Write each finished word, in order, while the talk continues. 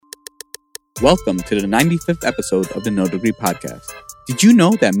Welcome to the 95th episode of the No Degree Podcast. Did you know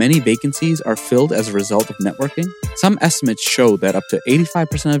that many vacancies are filled as a result of networking? Some estimates show that up to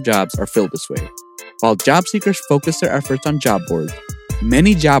 85% of jobs are filled this way. While job seekers focus their efforts on job boards,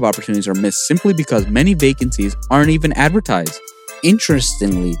 many job opportunities are missed simply because many vacancies aren't even advertised.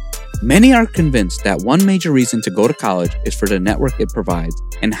 Interestingly, many are convinced that one major reason to go to college is for the network it provides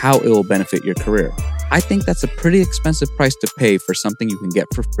and how it will benefit your career. I think that's a pretty expensive price to pay for something you can get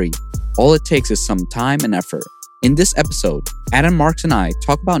for free. All it takes is some time and effort. In this episode, Adam, Marx, and I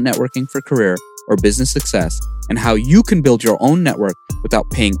talk about networking for career or business success and how you can build your own network without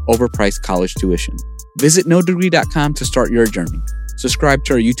paying overpriced college tuition. Visit nodegree.com to start your journey. Subscribe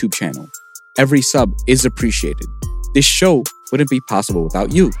to our YouTube channel. Every sub is appreciated. This show wouldn't be possible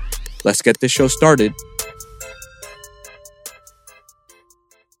without you. Let's get this show started.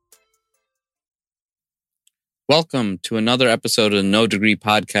 Welcome to another episode of the No Degree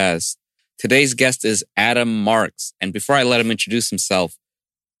Podcast. Today's guest is Adam Marx. And before I let him introduce himself,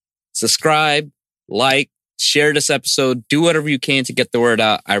 subscribe, like, share this episode, do whatever you can to get the word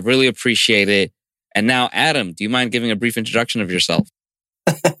out. I really appreciate it. And now, Adam, do you mind giving a brief introduction of yourself?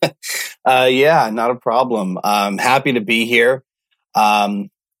 Yeah, not a problem. I'm happy to be here.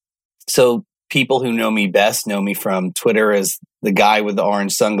 So people who know me best know me from Twitter as the guy with the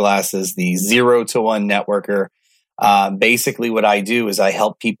orange sunglasses, the 0 to 1 networker. Basically what I do is I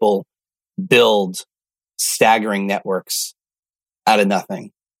help people build staggering networks out of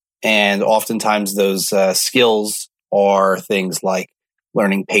nothing. And oftentimes those skills are things like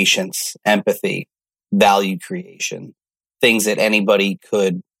learning patience, empathy, value creation, things that anybody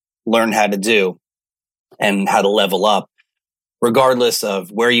could learn how to do and how to level up, regardless of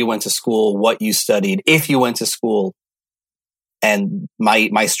where you went to school, what you studied, if you went to school. And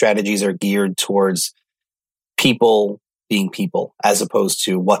my strategies are geared towards people being people as opposed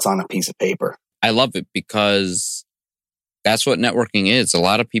to what's on a piece of paper. I love it because that's what networking is. A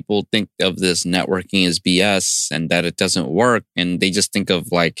lot of people think of this networking as BS and that it doesn't work. And they just think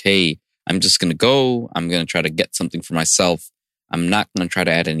of like, hey, I'm just going to go. I'm going to try to get something for myself. I'm not going to try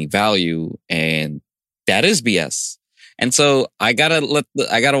to add any value. And that is BS. And so I gotta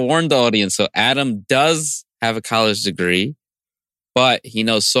warn the audience. So Adam does have a college degree, but he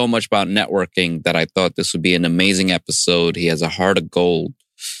knows so much about networking that I thought this would be an amazing episode. He has a heart of gold.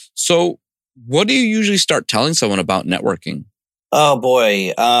 So what do you usually start telling someone about networking? Oh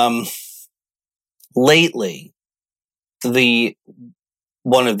boy. Lately,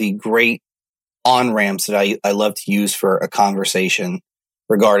 one of the great on-ramps that I love to use for a conversation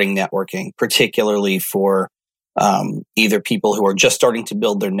regarding networking, particularly for either people who are just starting to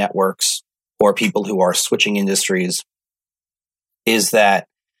build their networks or people who are switching industries, is that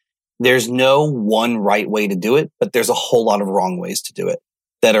there's no one right way to do it, but there's a whole lot of wrong ways to do it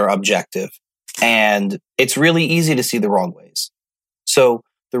that are objective. And it's really easy to see the wrong ways. So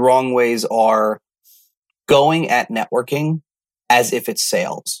the wrong ways are going at networking as if it's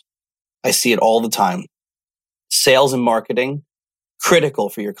sales. I see it all the time. Sales and marketing, critical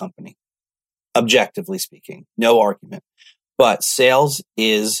for your company. Objectively speaking, no argument. But sales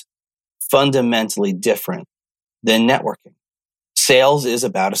is fundamentally different than networking. Sales is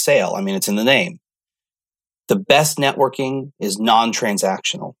about a sale. I mean, it's in the name. The best networking is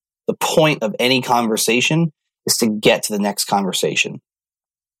non-transactional. The point of any conversation is to get to the next conversation.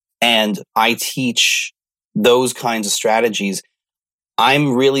 And I teach those kinds of strategies.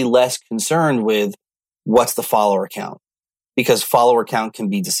 I'm really less concerned with what's the follower count, because follower count can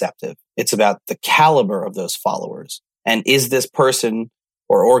be deceptive. It's about the caliber of those followers. And is this person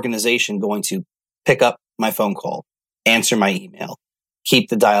or organization going to pick up my phone call, answer my email, keep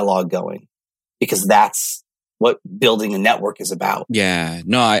the dialogue going? Because that's what building a network is about. Yeah,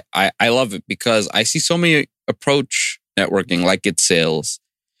 no, I love it because I see so many approach networking like it's sales.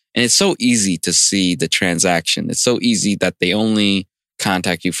 And it's so easy to see the transaction. It's so easy that they only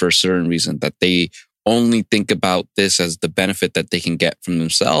contact you for a certain reason, that they only think about this as the benefit that they can get from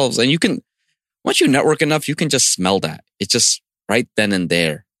themselves. And you can, once you network enough, you can just smell that. It's just right then and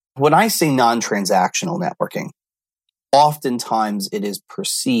there. When I say non-transactional networking, oftentimes it is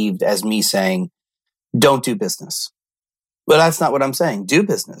perceived as me saying, don't do business. But that's not what I'm saying. Do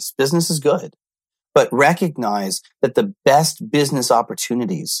business. Business is good. But recognize that the best business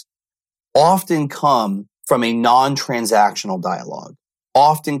opportunities often come from a non-transactional dialogue,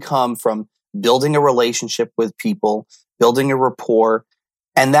 often come from building a relationship with people, building a rapport,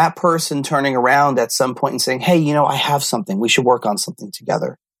 and that person turning around at some point and saying, hey, I have something. We should work on something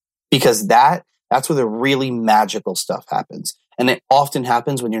together. Because that's where the really magical stuff happens. And it often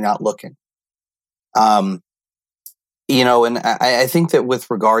happens when you're not looking. And I think that with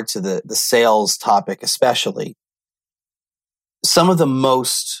regard to the sales topic, especially, some of the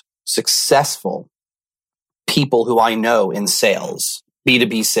most successful people who I know in sales,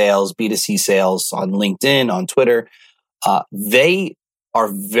 B2B sales, B2C sales on LinkedIn, on Twitter, they are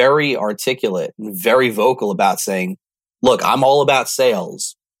very articulate and very vocal about saying, look, I'm all about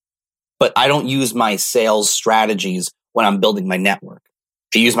sales, but I don't use my sales strategies when I'm building my network.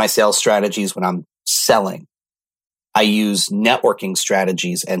 I use my sales strategies when I'm selling. I use networking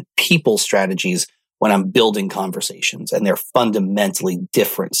strategies and people strategies when I'm building conversations, and they're fundamentally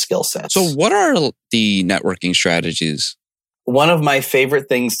different skill sets. So what are the networking strategies? One of my favorite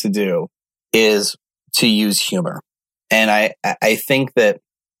things to do is to use humor. And I think that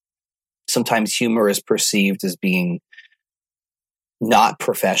sometimes humor is perceived as being not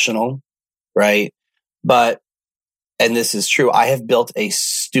professional, right? And this is true, I have built a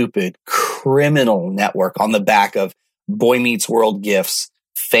stupid criminal network on the back of Boy Meets World gifs,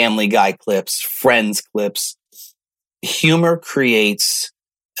 Family Guy clips, Friends clips. Humor creates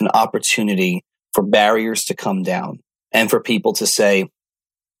an opportunity for barriers to come down and for people to say,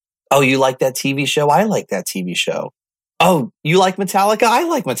 oh, you like that TV show? I like that TV show. Oh, you like Metallica? I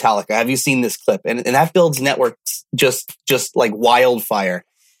like Metallica. Have you seen this clip? And that builds networks just like wildfire.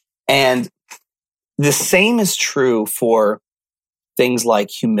 And the same is true for things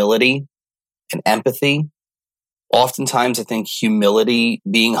like humility and empathy. Oftentimes, I think humility,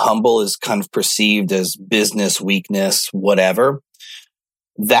 being humble, is kind of perceived as business weakness, whatever.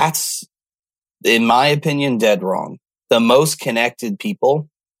 That's, in my opinion, dead wrong. The most connected people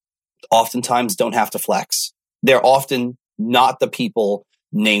oftentimes don't have to flex. They're often not the people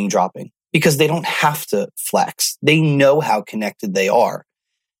name dropping because they don't have to flex. They know how connected they are.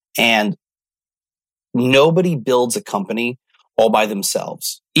 And nobody builds a company all by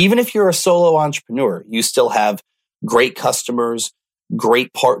themselves. Even if you're a solo entrepreneur, you still have great customers,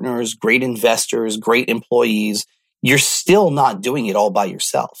 great partners, great investors, great employees. You're still not doing it all by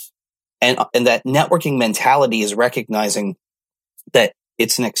yourself. And that networking mentality is recognizing that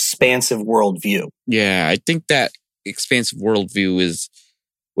it's an expansive worldview. Yeah, I think that expansive worldview is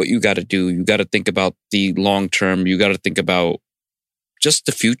what you got to do. You got to think about the long term. You got to think about just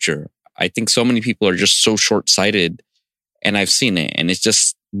the future. I think so many people are just so short-sighted, and I've seen it, and it's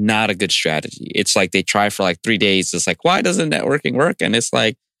just not a good strategy. It's like they try for like 3 days. It's like, why doesn't networking work? And it's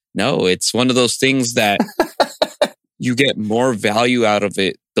like, no, it's one of those things that you get more value out of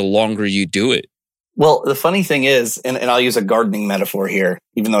it the longer you do it. Well, the funny thing is, and I'll use a gardening metaphor here,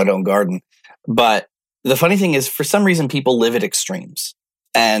 even though I don't garden, but the funny thing is, for some reason, people live at extremes.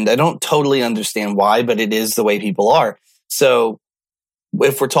 And I don't totally understand why, but it is the way people are. So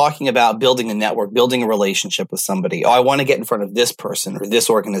if we're talking about building a network, building a relationship with somebody, I want to get in front of this person or this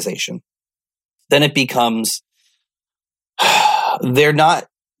organization, then it becomes, they're not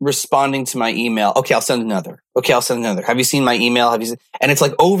responding to my email. Okay, I'll send another. Okay, I'll send another. Have you seen my email? And it's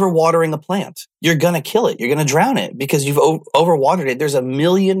like overwatering a plant. You're going to kill it. You're going to drown it because you've overwatered it. There's a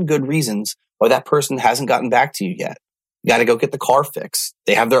million good reasons why that person hasn't gotten back to you yet. You got to go get the car fixed.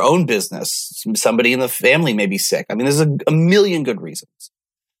 They have their own business. Somebody in the family may be sick. I mean, there's a million good reasons.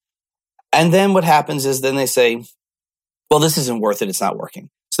 And then what happens is then they say, well, this isn't worth it. It's not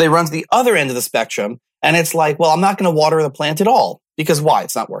working. So they run to the other end of the spectrum. And it's like, well, I'm not going to water the plant at all. Because why?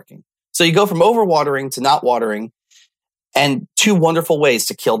 It's not working. So you go from overwatering to not watering, and two wonderful ways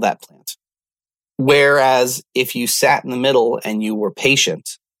to kill that plant. Whereas if you sat in the middle and you were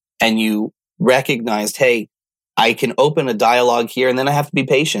patient and you recognized, hey, I can open a dialogue here and then I have to be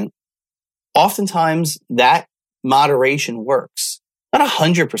patient. Oftentimes that moderation works. Not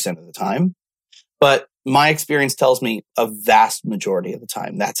 100% of the time, but my experience tells me a vast majority of the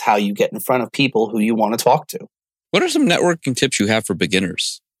time. That's how you get in front of people who you want to talk to. What are some networking tips you have for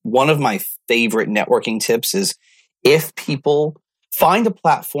beginners? One of my favorite networking tips is if people find a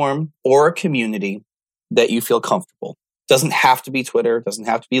platform or a community that you feel comfortable. Doesn't have to be Twitter, doesn't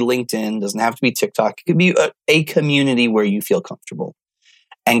have to be LinkedIn, doesn't have to be TikTok. It could be a community where you feel comfortable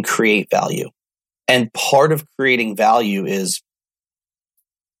and create value. And part of creating value is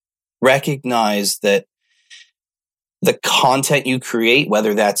recognize that the content you create,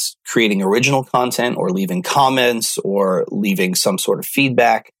 whether that's creating original content or leaving comments or leaving some sort of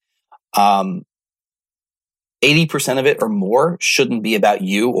feedback, 80% of it or more shouldn't be about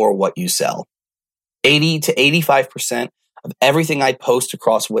you or what you sell. 80 to 85% of everything I post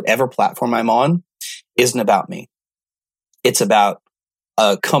across whatever platform I'm on isn't about me. It's about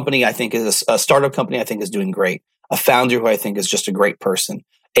a company I think is a startup company I think is doing great, a founder who I think is just a great person,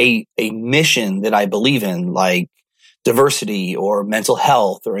 a mission that I believe in, like diversity or mental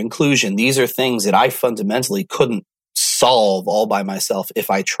health or inclusion. These are things that I fundamentally couldn't solve all by myself if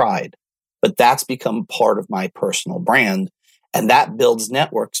I tried. But that's become part of my personal brand. And that builds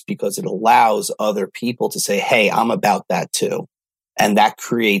networks because it allows other people to say, hey, I'm about that too. And that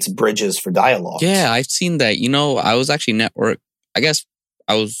creates bridges for dialogue. Yeah, I've seen that. I was actually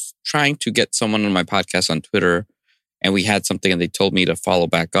I was trying to get someone on my podcast on Twitter, and we had something and they told me to follow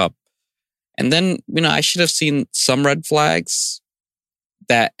back up. And then, I should have seen some red flags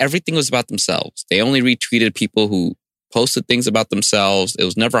that everything was about themselves. They only retweeted people who posted things about themselves. It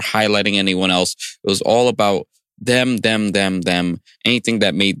was never highlighting anyone else. It was all about them, anything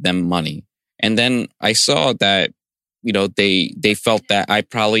that made them money. And then I saw that, they felt that I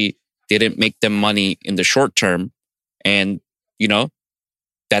probably didn't make them money in the short term. And,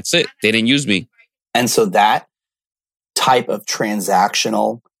 that's it. They didn't use me. And so that type of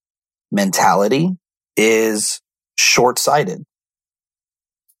transactional mentality is short-sighted.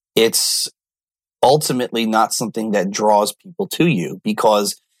 It's ultimately not something that draws people to you,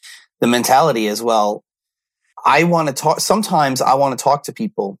 because the mentality is, well, sometimes I want to talk to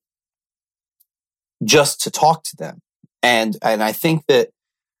people just to talk to them. And I think that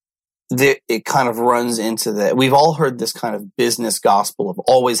it kind of runs into that. We've all heard this kind of business gospel of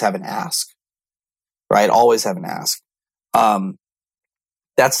always have an ask, right? Always have an ask.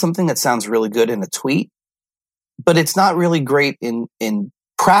 That's something that sounds really good in a tweet, but it's not really great in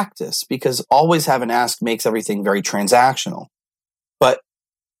practice, because always have an ask makes everything very transactional.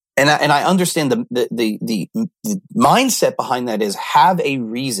 And I understand the mindset behind that is have a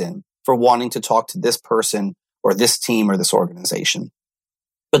reason for wanting to talk to this person or this team or this organization.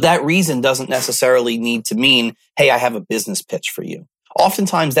 But that reason doesn't necessarily need to mean, hey, I have a business pitch for you.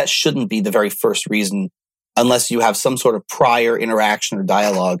 Oftentimes that shouldn't be the very first reason, unless you have some sort of prior interaction or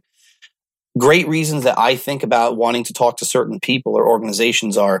dialogue. Great reasons that I think about wanting to talk to certain people or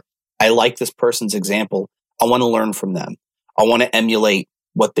organizations are, I like this person's example. I want to learn from them. I want to emulate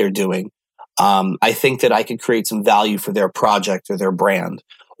what they're doing. I think that I could create some value for their project or their brand.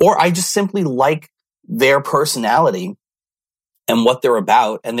 Or I just simply like their personality and what they're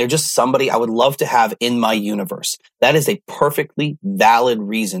about. And they're just somebody I would love to have in my universe. That is a perfectly valid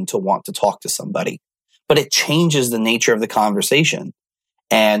reason to want to talk to somebody. But it changes the nature of the conversation.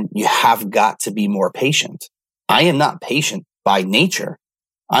 And you have got to be more patient. I am not patient by nature.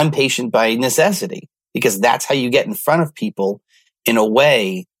 I'm patient by necessity, because that's how you get in front of people in a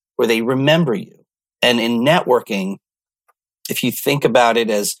way where they remember you. And in networking, if you think about it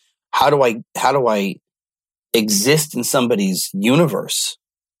as how do I exist in somebody's universe,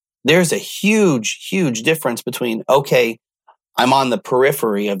 there's a huge, huge difference between, okay, I'm on the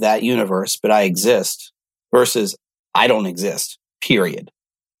periphery of that universe, but I exist, versus I don't exist, period.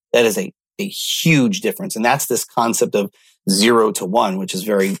 That is a huge difference. And that's this concept of 0 to 1, which is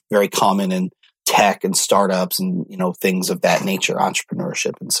very, very common in tech and startups and, things of that nature,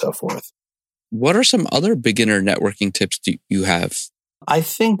 entrepreneurship and so forth. What are some other beginner networking tips do you have? I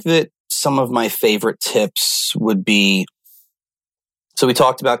think that some of my favorite tips would be, so we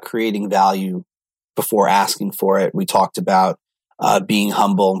talked about creating value before asking for it. We talked about being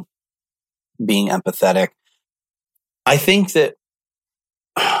humble, being empathetic. I think that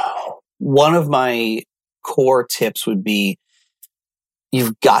one of my core tips would be,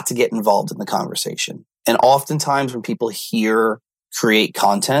 you've got to get involved in the conversation. And oftentimes when people hear create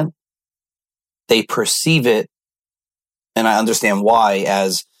content, they perceive it, and I understand why,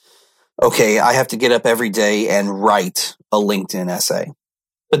 as, okay, I have to get up every day and write a LinkedIn essay.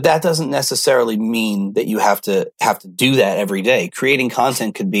 But that doesn't necessarily mean that you have to do that every day. Creating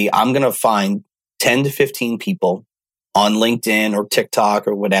content could be, I'm going to find 10 to 15 people on LinkedIn or TikTok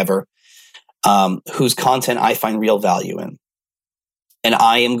or whatever, whose content I find real value in. And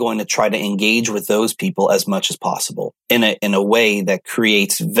I am going to try to engage with those people as much as possible in a way that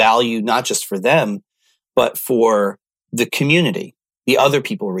creates value, not just for them, but for the community, the other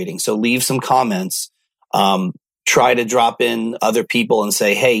people reading. So leave some comments, try to drop in other people and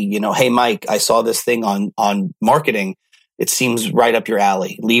say, hey, hey, Mike, I saw this thing on marketing. It seems right up your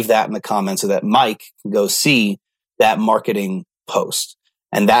alley. Leave that in the comments so that Mike can go see that marketing post.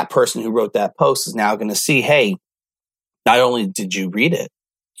 And that person who wrote that post is now going to see, hey, not only did you read it,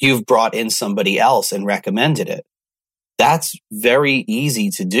 you've brought in somebody else and recommended it. That's very easy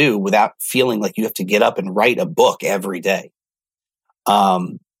to do without feeling like you have to get up and write a book every day.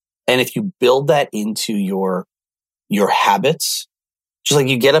 And if you build that into your habits, just like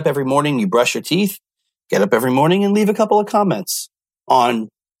you get up every morning, you brush your teeth, get up every morning and leave a couple of comments on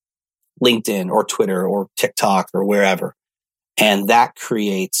LinkedIn or Twitter or TikTok or wherever. And that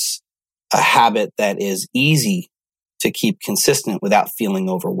creates a habit that is easy to keep consistent without feeling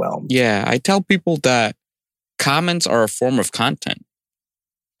overwhelmed. Yeah, I tell people that comments are a form of content.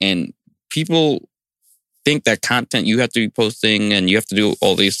 And people think that content you have to be posting and you have to do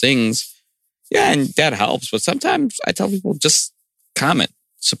all these things. Yeah, and that helps. But sometimes I tell people just comment,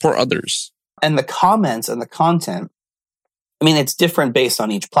 support others. And the comments and the content, I mean, it's different based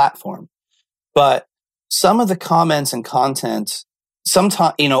on each platform. But some of the comments and content,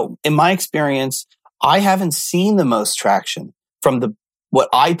 sometimes, in my experience, I haven't seen the most traction from what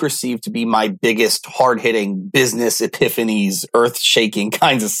I perceive to be my biggest hard-hitting business epiphanies, earth-shaking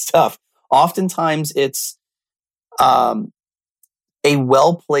kinds of stuff. Oftentimes it's a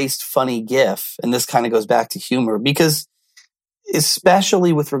well-placed funny GIF, and this kind of goes back to humor, because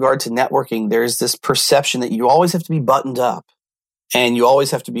especially with regard to networking, there's this perception that you always have to be buttoned up and you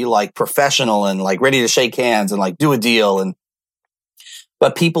always have to be like professional and like ready to shake hands and like do a deal.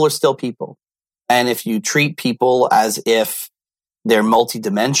 But people are still people. And if you treat people as if they're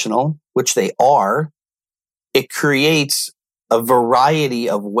multidimensional, which they are, it creates a variety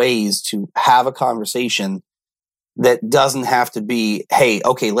of ways to have a conversation that doesn't have to be, hey,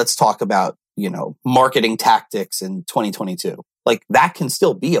 okay, let's talk about, marketing tactics in 2022. Like that can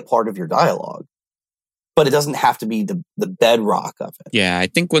still be a part of your dialogue, but it doesn't have to be the bedrock of it. Yeah, I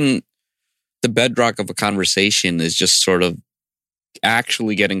think when the bedrock of a conversation is just sort of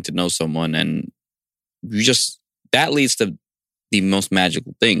actually getting to know someone, and that leads to the most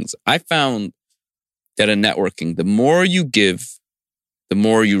magical things. I found that in networking, the more you give, the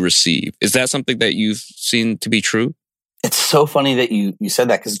more you receive. Is that something that you've seen to be true? It's so funny that you said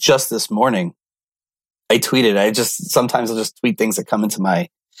that, because just this morning I tweeted. Sometimes I'll just tweet things that come into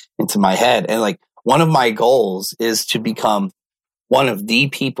my head. And like one of my goals is to become one of the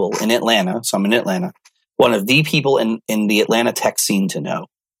people in Atlanta. So I'm in Atlanta, one of the people in the Atlanta tech scene to know,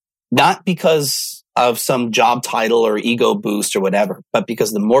 not because of some job title or ego boost or whatever, but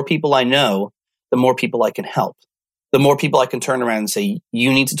because the more people I know, the more people I can help, the more people I can turn around and say,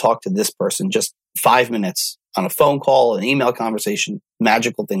 you need to talk to this person. Just 5 minutes on a phone call, an email conversation,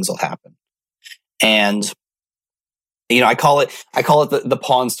 magical things will happen. And, I call it the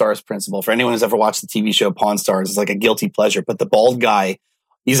Pawn Stars principle. For anyone who's ever watched the TV show Pawn Stars, it's like a guilty pleasure. But the bald guy,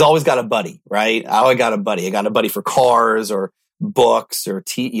 he's always got a buddy, right? I got a buddy for cars or books or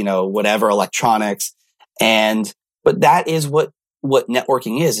whatever, electronics. But that is what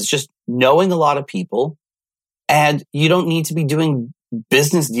networking is. It's just knowing a lot of people, and you don't need to be doing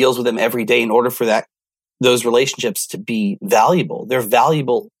business deals with them every day in order for those relationships to be valuable. They're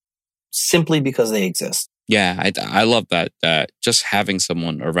valuable simply because they exist. Yeah, I love that just having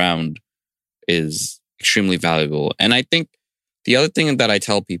someone around is extremely valuable. And I think the other thing that I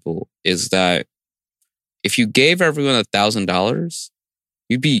tell people is that if you gave everyone $1,000,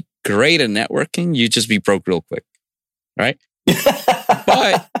 you'd be great at networking. You'd just be broke real quick, right?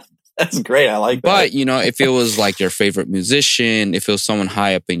 But that's great. I like that. But, if it was like your favorite musician, if it was someone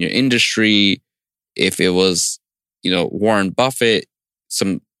high up in your industry, if it was, Warren Buffett,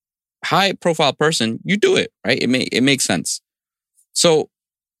 some high profile person, you do it, right? It makes sense. So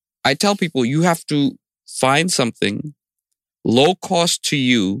I tell people you have to find something low cost to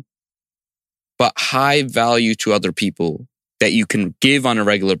you, but high value to other people that you can give on a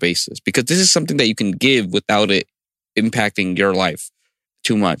regular basis, because this is something that you can give without it impacting your life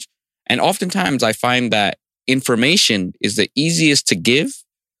too much. And oftentimes I find that information is the easiest to give,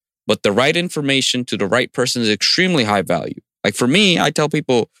 but the right information to the right person is extremely high value. Like for me, I tell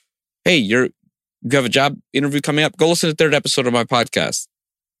people, hey, you have a job interview coming up, go listen to the 3rd episode of my podcast.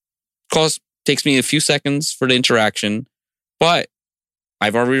 Takes me a few seconds for the interaction, but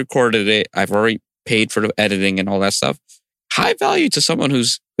I've already recorded it. I've already paid for the editing and all that stuff. High value to someone who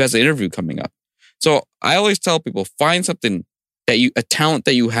has an interview coming up. So I always tell people, find something a talent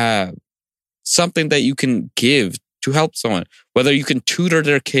that you have, something that you can give to help someone, whether you can tutor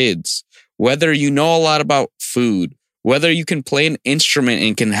their kids, whether you know a lot about food, whether you can play an instrument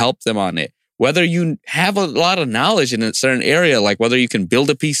and can help them on it, whether you have a lot of knowledge in a certain area, like whether you can build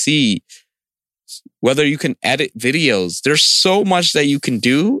a PC, whether you can edit videos. There's so much that you can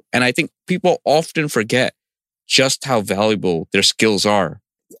do. And I think people often forget just how valuable their skills are.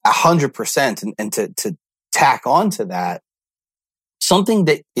 100%. And to tack on to that, something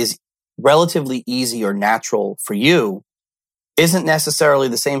that is relatively easy or natural for you isn't necessarily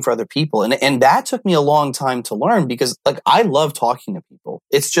the same for other people. And that took me a long time to learn, because like I love talking to people.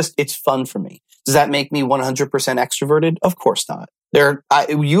 It's fun for me. Does that make me 100% extroverted? Of course not.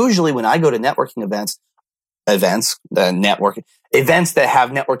 Usually when I go to networking events that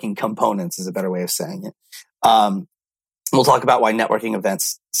have networking components is a better way of saying it. We'll talk about why networking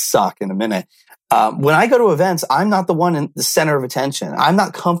events suck in a minute. When I go to events, I'm not the one in the center of attention. I'm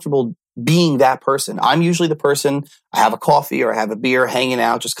not comfortable being that person. I'm usually the person, I have a coffee or I have a beer, hanging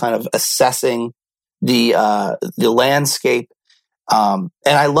out, just kind of assessing the landscape. And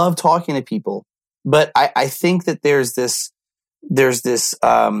I love talking to people, but I think that there's this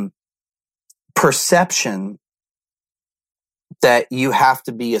perception that you have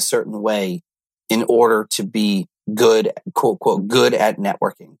to be a certain way in order to be good, quote, quote, good at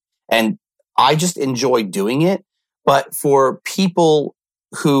networking. And I just enjoy doing it. But for people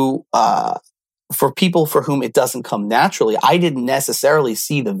for whom it doesn't come naturally, I didn't necessarily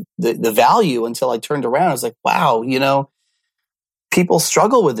see the value until I turned around. I was like, wow, people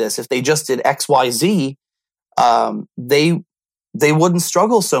struggle with this. If they just did X, Y, Z, they wouldn't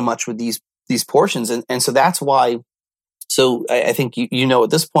struggle so much with these portions. And so that's why. So I think at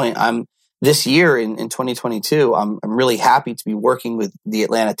this point, this year in 2022, I'm really happy to be working with the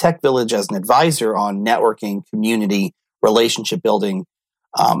Atlanta Tech Village as an advisor on networking, community, relationship building.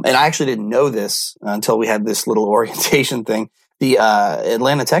 And I actually didn't know this until we had this little orientation thing. The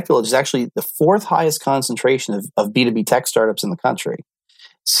Atlanta Tech Village is actually the fourth highest concentration of B2B tech startups in the country.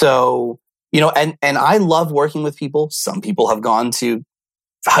 So, and I love working with people. Some people have gone to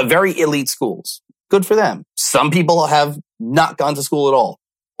very elite schools. Good for them. Some people have not gone to school at all.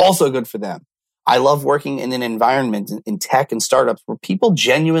 Also good for them. I love working in an environment in tech and startups where people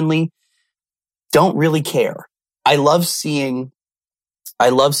genuinely don't really care. I love seeing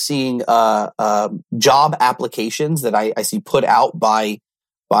job applications that I see put out by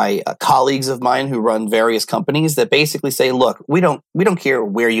colleagues of mine who run various companies that basically say, look, we don't care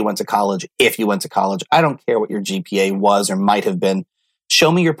where you went to college, if you went to college. I don't care what your GPA was or might have been.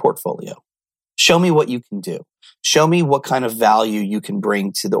 Show me your portfolio. Show me what you can do. Show me what kind of value you can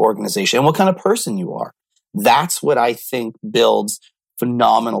bring to the organization and what kind of person you are. That's what I think builds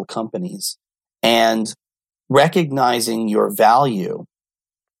phenomenal companies. And recognizing your value.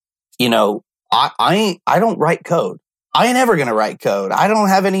 I don't write code. I ain't ever going to write code. I don't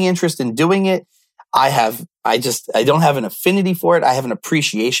have any interest in doing it. I don't have an affinity for it. I have an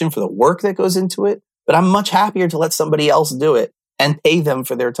appreciation for the work that goes into it, but I'm much happier to let somebody else do it and pay them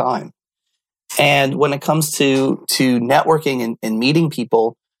for their time. And when it comes to networking and meeting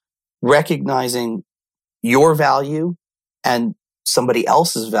people, recognizing your value and somebody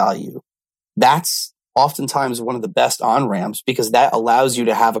else's value, that's oftentimes one of the best on-ramps, because that allows you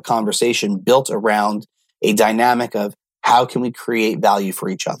to have a conversation built around a dynamic of how can we create value for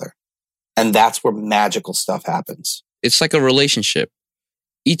each other. And that's where magical stuff happens. It's like a relationship.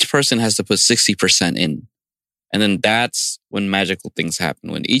 Each person has to put 60% in. And then that's when magical things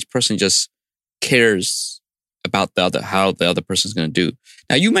happen, when each person just cares about how the other person's going to do.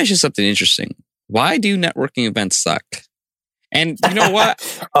 Now, you mentioned something interesting. Why do networking events suck? And you know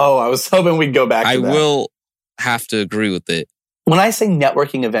what? Oh, I was hoping we'd go back to that. I will have to agree with it. When I say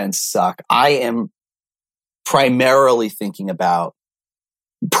networking events suck, I am primarily thinking about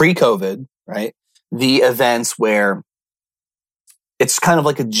pre-COVID, right? The events where it's kind of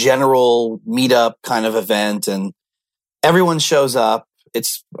like a general meetup kind of event and everyone shows up.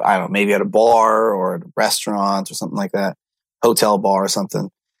 It's, I don't know, maybe at a bar or at a restaurant or something like that, hotel bar or something.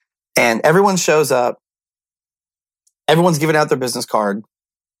 And everyone shows up. Everyone's giving out their business card.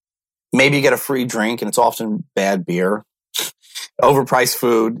 Maybe you get a free drink, and it's often bad beer, overpriced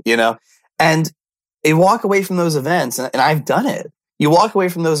food, and you walk away from those events, and I've done it. You walk away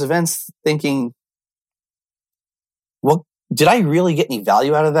from those events thinking, well, did I really get any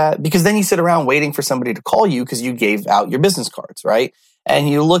value out of that? Because then you sit around waiting for somebody to call you because you gave out your business cards, right? And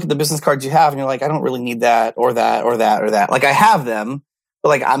you look at the business cards you have and you're like, I don't really need that or that or that or that. Like I have them, but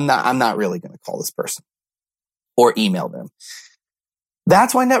like I'm not really going to call this person or email them.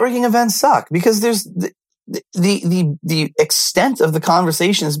 That's why networking events suck, because there's the extent of the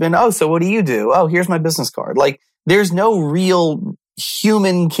conversation has been, oh, so what do you do? Oh, here's my business card. Like there's no real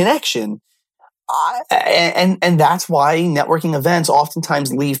human connection. And that's why networking events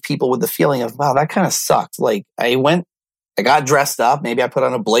oftentimes leave people with the feeling of, wow, that kind of sucked. Like I got dressed up. Maybe I put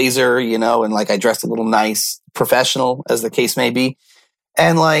on a blazer, and like I dressed a little nice, professional as the case may be.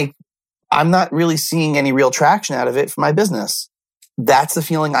 And like, I'm not really seeing any real traction out of it for my business. That's the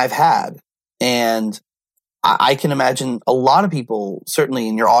feeling I've had. And I can imagine a lot of people, certainly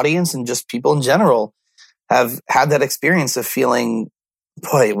in your audience and just people in general, have had that experience of feeling,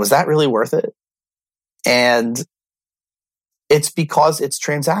 boy, was that really worth it? And it's because it's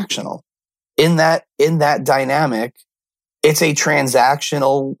transactional. In that dynamic, it's a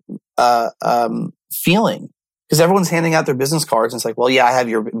transactional feeling, because everyone's handing out their business cards and it's like, well, yeah, I have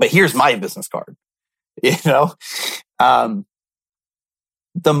but here's my business card.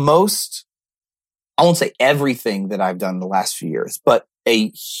 The most, I won't say everything that I've done in the last few years, but a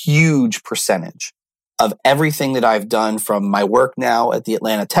huge percentage of everything that I've done, from my work now at the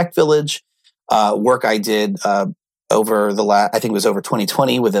Atlanta Tech Village, work I did over I think it was over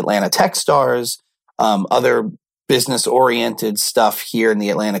 2020 with Atlanta Tech Stars, other business-oriented stuff here in the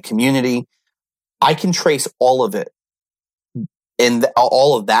Atlanta community. I can trace all of it. And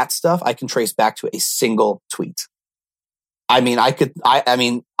all of that stuff I can trace back to a single tweet. I mean, that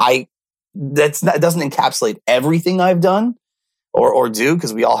doesn't encapsulate everything I've done or do,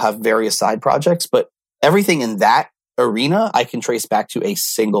 because we all have various side projects, but everything in that arena I can trace back to a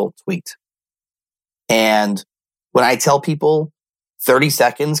single tweet. And when I tell people 30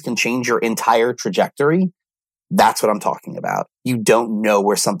 seconds can change your entire trajectory, that's what I'm talking about. You don't know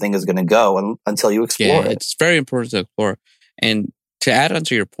where something is going to go until you explore it. It's very important to explore. And to add on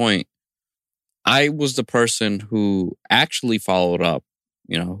to your point, I was the person who actually followed up,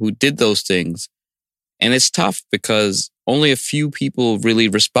 who did those things. And it's tough because only a few people really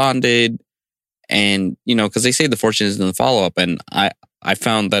responded. And, because they say the fortune is in the follow-up. And I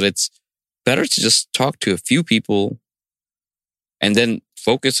found that it's better to just talk to a few people and then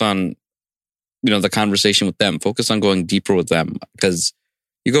focus on, the conversation with them, focus on going deeper with them. Because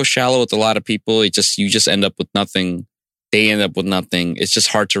you go shallow with a lot of people, you just end up with nothing. They end up with nothing. It's just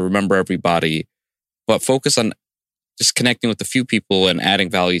hard to remember everybody. But focus on just connecting with a few people and adding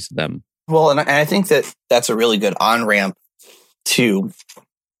value to them. Well, and I think that's a really good on-ramp to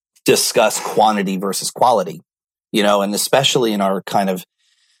discuss quantity versus quality, and especially in our kind of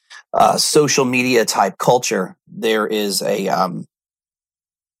social media type culture, there is a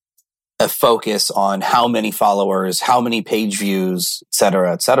focus on how many followers, how many page views, et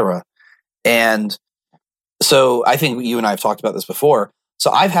cetera, et cetera. And so I think you and I have talked about this before.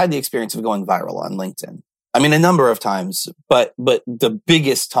 So I've had the experience of going viral on LinkedIn. I mean, a number of times, but the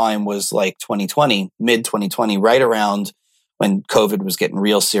biggest time was like 2020, mid 2020, right around when COVID was getting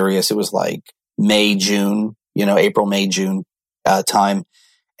real serious. It was like May, June, April, May, June time.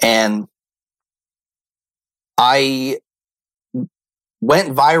 And I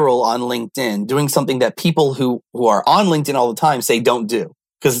went viral on LinkedIn doing something that people who are on LinkedIn all the time say don't do,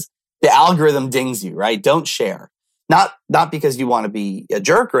 because the algorithm dings you, right? Don't share. Not because you want to be a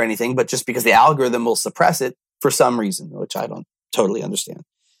jerk or anything, but just because the algorithm will suppress it for some reason, which I don't totally understand.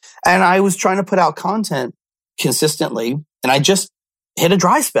 And I was trying to put out content consistently, and I just hit a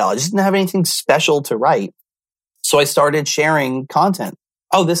dry spell. I just didn't have anything special to write. So I started sharing content.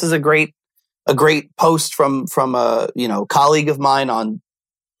 Oh, this is a great post from a colleague of mine on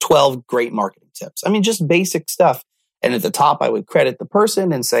 12 great marketing tips. I mean, just basic stuff. And at the top, I would credit the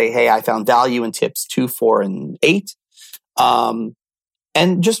person and say, hey, I found value in tips 2, 4, and 8.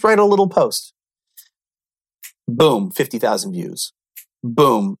 And just write a little post. Boom, 50,000 views.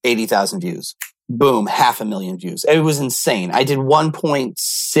 Boom, 80,000 views. Boom, 500,000 views. It was insane. I did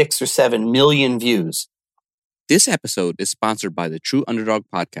 1.6 or 7 million views. This episode is sponsored by the True Underdog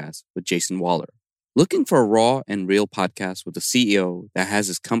Podcast with Jason Waller. Looking for a raw and real podcast with a CEO that has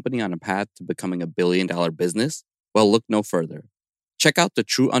his company on a path to becoming a billion-dollar business? Well, look no further. Check out the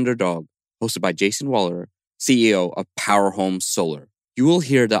True Underdog, hosted by Jason Waller, CEO of Power Homes Solar. You will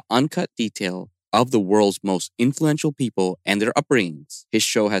hear the uncut detail of the world's most influential people and their upbringings. His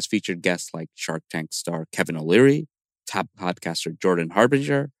show has featured guests like Shark Tank star Kevin O'Leary, top podcaster Jordan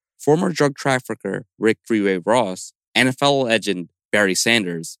Harbinger, former drug trafficker Rick Freeway Ross, NFL legend Barry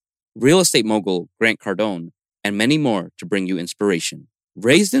Sanders, real estate mogul Grant Cardone, and many more to bring you inspiration.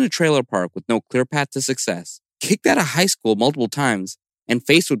 Raised in a trailer park with no clear path to success, kicked out of high school multiple times, and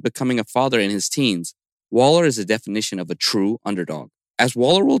faced with becoming a father in his teens, Waller is the definition of a true underdog. As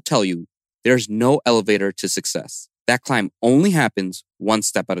Waller will tell you, there's no elevator to success. That climb only happens one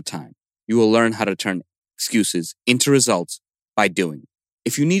step at a time. You will learn how to turn excuses into results by doing.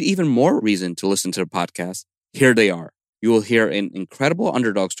 If you need even more reason to listen to the podcast, here they are. You will hear an incredible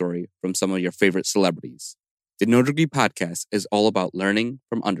underdog story from some of your favorite celebrities. The No Degree Podcast is all about learning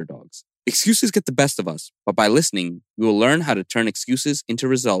from underdogs. Excuses get the best of us, but by listening, you will learn how to turn excuses into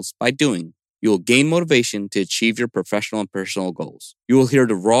results by doing. You will gain motivation to achieve your professional and personal goals. You will hear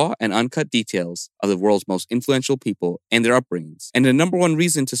the raw and uncut details of the world's most influential people and their upbringings. And the number one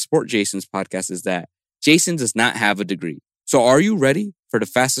reason to support Jason's podcast is that Jason does not have a degree. So are you ready for the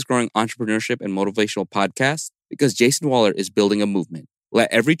fastest growing entrepreneurship and motivational podcast? Because Jason Waller is building a movement.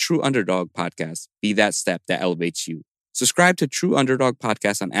 Let every True Underdog podcast be that step that elevates you. Subscribe to True Underdog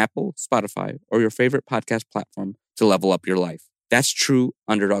Podcast on Apple, Spotify, or your favorite podcast platform to level up your life. That's True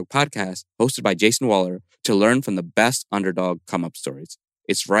Underdog Podcast, hosted by Jason Waller, to learn from the best underdog come-up stories.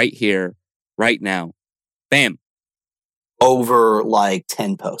 It's right here, right now. Bam. Over like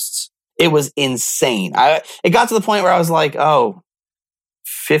 10 posts. It was insane. It got to the point where I was like, oh,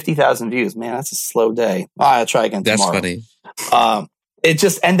 50,000 views. Man, that's a slow day. I'll try again tomorrow. That's funny.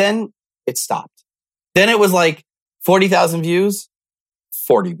 And then it stopped. Then it was like 40,000 views,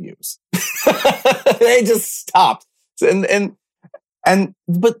 40 views. They just stopped.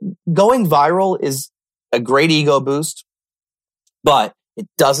 But going viral is a great ego boost, but it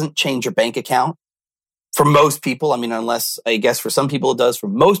doesn't change your bank account. For most people, I mean, unless I guess for some people it does. For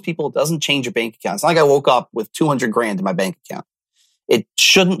most people, it doesn't change your bank account. It's not like I woke up with 200 grand in my bank account. It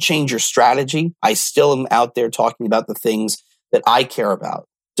shouldn't change your strategy. I still am out there talking about the things that I care about.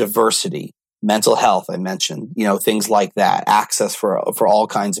 Diversity, mental health, I mentioned, things like that, access for all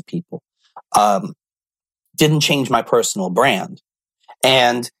kinds of people. Didn't change my personal brand.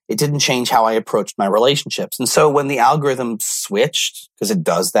 And it didn't change how I approached my relationships. And so when the algorithm switched, because it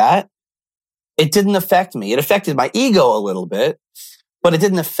does that, it didn't affect me. It affected my ego a little bit, but it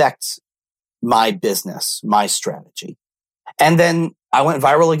didn't affect my business, my strategy. And then I went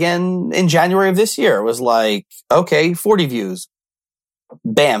viral again in January of this year. It was like, okay, 40 views.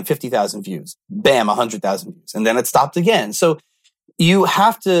 Bam, 50,000 views. Bam, 100,000 views. And then it stopped again. So you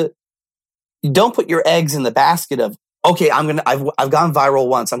don't put your eggs in the basket of, okay, I've gone viral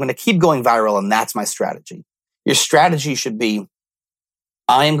once. I'm going to keep going viral, and that's my strategy. Your strategy should be,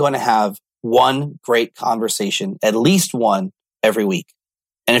 I am going to have one great conversation, at least one every week.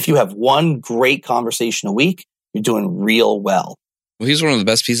 And if you have one great conversation a week, you're doing real well. Well, here's one of the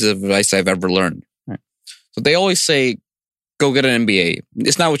best pieces of advice I've ever learned. Right. So they always say, go get an MBA.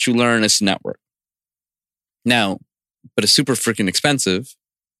 It's not what you learn, it's network. Now, but it's super freaking expensive.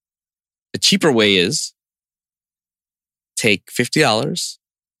 The cheaper way is take $50.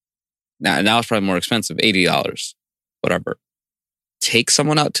 Now it's probably more expensive, $80, whatever. Take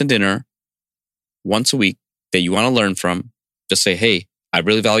someone out to dinner once a week that you want to learn from. Just say, hey, I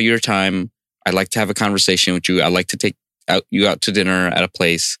really value your time. I'd like to have a conversation with you. I'd like to take you out to dinner at a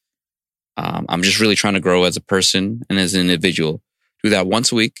place. I'm just really trying to grow as a person and as an individual. Do that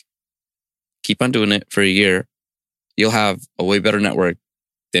once a week. Keep on doing it for a year. You'll have a way better network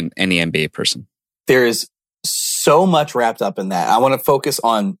than any MBA person. There is so much wrapped up in that. I want to focus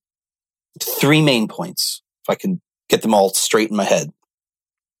on 3 main points, if I can get them all straight in my head.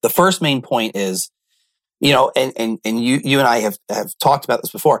 The first main point is, and you and I have talked about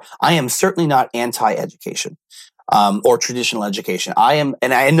this before. I am certainly not anti-education or traditional education. I am,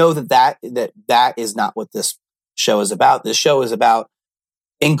 and I know that is not what this show is about. This show is about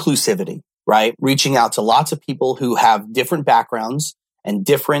inclusivity, right? Reaching out to lots of people who have different backgrounds and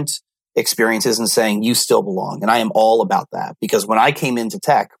different experiences and saying, you still belong. And I am all about that, because when I came into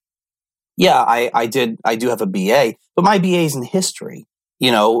tech, I do have a BA, but my BA is in history,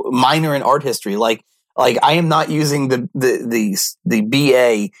 minor in art history. Like I am not using the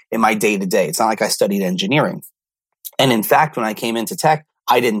BA in my day to day. It's not like I studied engineering. And in fact, when I came into tech,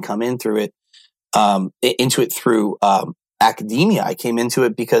 I didn't come into it through academia. I came into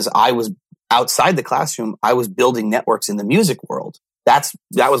it because I was outside the classroom. I was building networks in the music world. That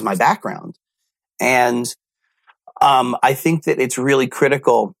was my background. And I think that it's really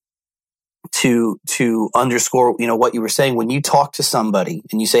critical to underscore, what you were saying. When you talk to somebody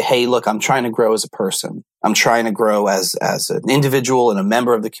and you say, hey, look, I'm trying to grow as a person. I'm trying to grow as an individual and a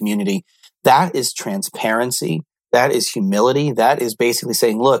member of the community. That is transparency. That is humility. That is basically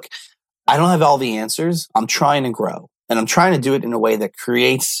saying, look, I don't have all the answers. I'm trying to grow, and I'm trying to do it in a way that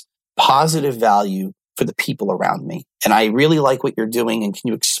creates positive value for the people around me. And I really like what you're doing. And can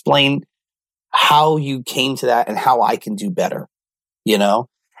you explain how you came to that and how I can do better?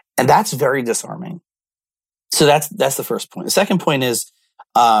 And that's very disarming. So that's the first point. The second point is,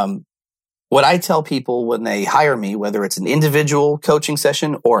 what I tell people when they hire me, whether it's an individual coaching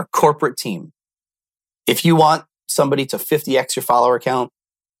session or a corporate team, if you want somebody to 50x your follower count,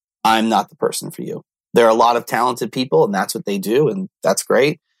 I'm not the person for you. There are a lot of talented people, and that's what they do, and that's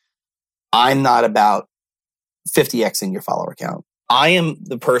great. I'm not about 50xing your follower count. I am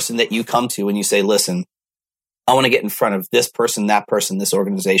the person that you come to and you say, listen, I want to get in front of this person, that person, this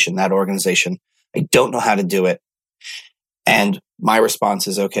organization, that organization. I don't know how to do it. And my response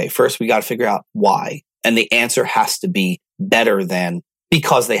is, okay, first we got to figure out why. And the answer has to be better than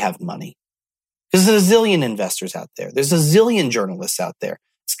because they have money. Because there's a zillion investors out there. There's a zillion journalists out there.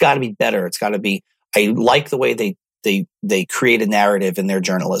 It's got to be better. It's got to be, I like the way they create a narrative in their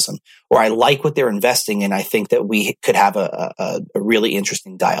journalism, or I like what they're investing in. I think that we could have a really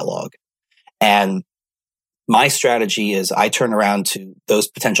interesting dialogue. And my strategy is I turn around to those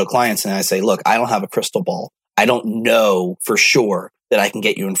potential clients and I say, look, I don't have a crystal ball. I don't know for sure that I can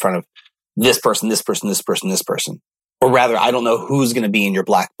get you in front of this person, this person, this person, this person. Or rather, I don't know who's going to be in your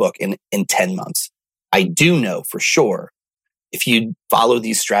black book in 10 months. I do know for sure if you follow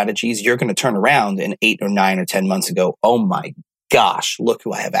these strategies, you're going to turn around in 8 or 9 or 10 months and go, oh my gosh, look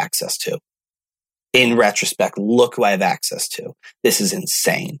who I have access to. In retrospect, look who I have access to. This is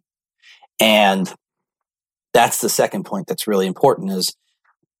insane. And that's the second point that's really important is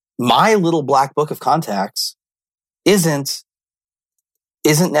my little black book of contacts isn't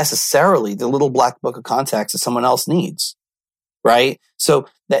necessarily the little black book of contacts that someone else needs. Right. So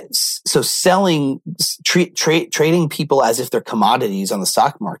trading people as if they're commodities on the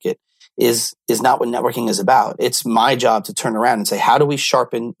stock market is not what networking is about. It's my job to turn around and say, how do we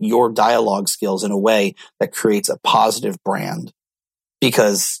sharpen your dialogue skills in a way that creates a positive brand?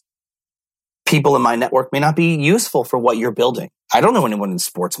 Because people in my network may not be useful for what you're building. I don't know anyone in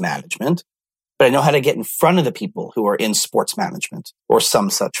sports management, but I know how to get in front of the people who are in sports management or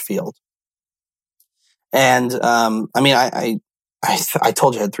some such field. And I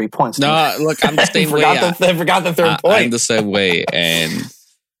told you I had 3 points. No, look, I'm the same way. I forgot the third point. I'm the same way. And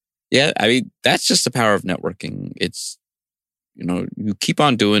yeah, I mean, that's just the power of networking. It's, you keep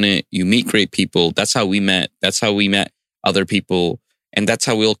on doing it. You meet great people. That's how we met. That's how we met other people. And that's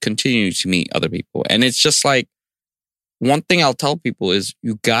how we'll continue to meet other people. And it's just like, one thing I'll tell people is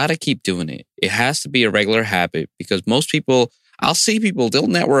you got to keep doing it. It has to be a regular habit because most people, I'll see people, they'll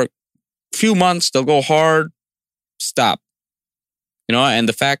network a few months, they'll go hard, stop. And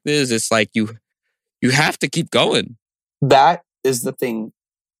the fact is, it's like you have to keep going. That is the thing.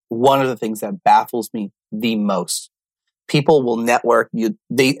 One of the things that baffles me the most. People will network and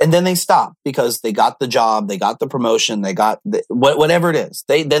then they stop because they got the job, they got the promotion, they got whatever it is.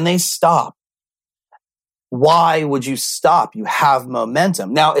 Then they stop. Why would you stop? You have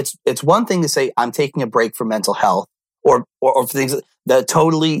momentum. Now it's one thing to say I'm taking a break from mental health or things that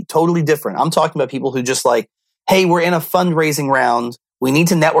totally different. I'm talking about people who just like, hey, we're in a fundraising round. We need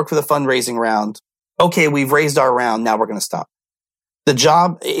to network for the fundraising round. Okay, we've raised our round. Now we're going to stop. The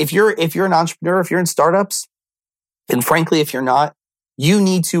job, if you're an entrepreneur, if you're in startups, and frankly, if you're not, you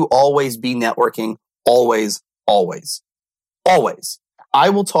need to always be networking. Always, always, always. I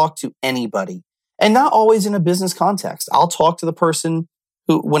will talk to anybody, and not always in a business context. I'll talk to the person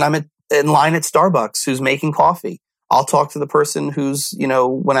who, when I'm in line at Starbucks, who's making coffee. I'll talk to the person who's,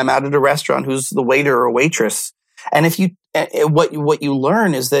 when I'm out at a restaurant, who's the waiter or waitress. And what you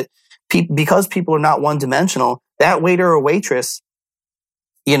learn is that because people are not one dimensional, that waiter or waitress,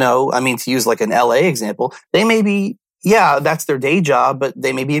 to use like an LA example, they may be, that's their day job, but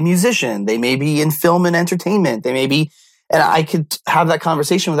they may be a musician. They may be in film and entertainment. They may be, and I could have that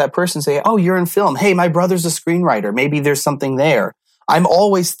conversation with that person and say, oh, you're in film. Hey, my brother's a screenwriter. Maybe there's something there. I'm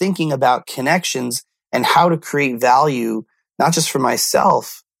always thinking about connections and how to create value, not just for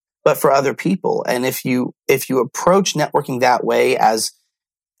myself, but for other people. And if you approach networking that way as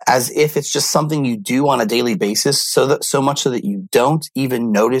if it's just something you do on a daily basis, so much so that you don't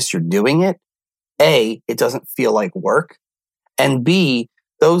even notice you're doing it, A, it doesn't feel like work, and B,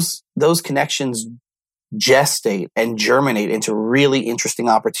 those connections gestate and germinate into really interesting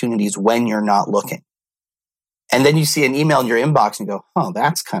opportunities when you're not looking. And then you see an email in your inbox and you go, oh,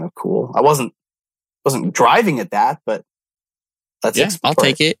 that's kind of cool. I wasn't driving at that, but let's explore. I'll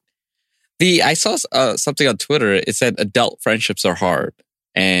take it. I saw something on Twitter. It said adult friendships are hard.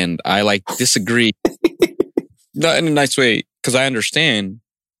 And I disagree. Not in a nice way, because I understand.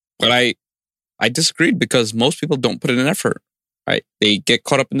 But I disagreed because most people don't put in an effort. Right? They get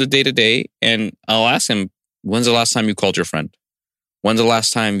caught up in the day-to-day. And I'll ask them, when's the last time you called your friend? When's the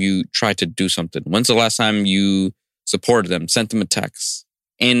last time you tried to do something? When's the last time you supported them, sent them a text?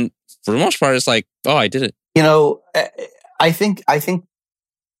 And for the most part, it's like, oh, I did it. I think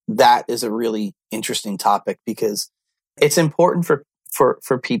that is a really interesting topic because it's important for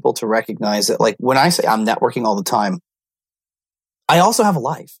people to recognize that, like, when I say I'm networking all the time, I also have a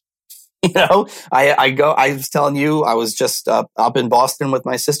life. I was telling you, I was just up in Boston with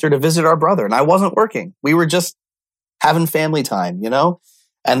my sister to visit our brother, and I wasn't working. We were just having family time,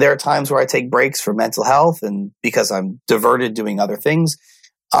 and there are times where I take breaks for mental health and because I'm diverted doing other things.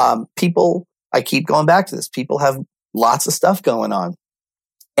 I keep going back to this. People have lots of stuff going on,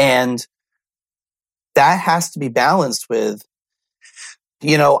 and that has to be balanced with,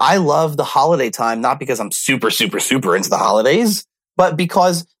 I love the holiday time, not because I'm super, super, super into the holidays, but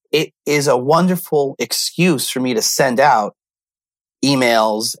because it is a wonderful excuse for me to send out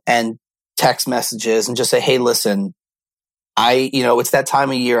emails and text messages and just say, hey, listen, it's that time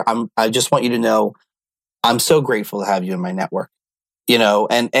of year. I just want you to know, I'm so grateful to have you in my network,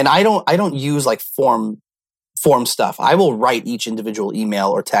 and I don't use like form stuff. I will write each individual email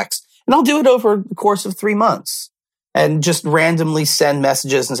or text, and I'll do it over the course of 3 months and just randomly send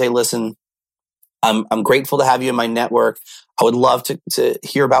messages and say, listen, I'm grateful to have you in my network. I would love to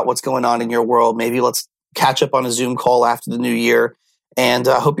hear about what's going on in your world. Maybe let's catch up on a Zoom call after the new year. And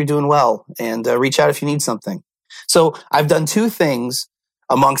I hope you're doing well. And reach out if you need something. So I've done two things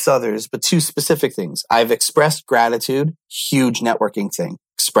amongst others, but two specific things. I've expressed gratitude, huge networking thing,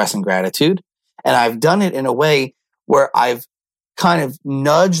 expressing gratitude. And I've done it in a way where I've kind of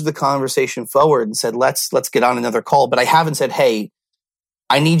nudged the conversation forward and said, let's get on another call. But I haven't said, hey,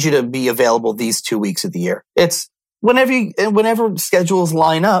 I need you to be available these 2 weeks of the year. It's whenever schedules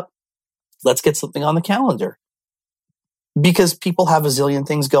line up, let's get something on the calendar. Because people have a zillion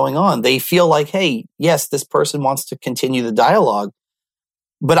things going on. They feel like, hey, yes, this person wants to continue the dialogue,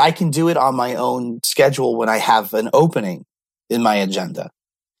 but I can do it on my own schedule when I have an opening in my agenda.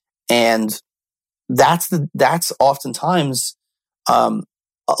 And that's oftentimes a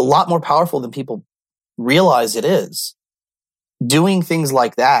lot more powerful than people realize it is. Doing things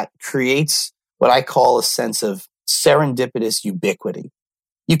like that creates what I call a sense of serendipitous ubiquity.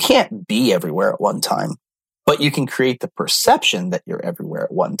 You can't be everywhere at one time, but you can create the perception that you're everywhere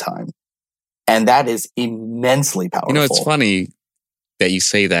at one time. And that is immensely powerful. It's funny that you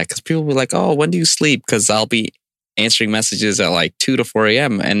say that because people will be like, oh, when do you sleep? Because I'll be answering messages at like 2 to 4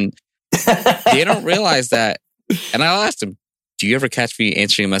 a.m. And they don't realize that. And I'll ask them, do you ever catch me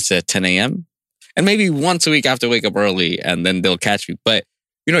answering a message at 10 a.m.? And maybe once a week I have to wake up early and then they'll catch me. But,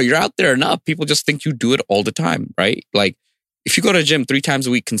 you're out there enough. People just think you do it all the time, right? Like if you go to the gym 3 times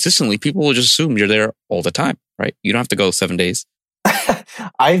a week consistently, people will just assume you're there all the time, right? You don't have to go 7 days.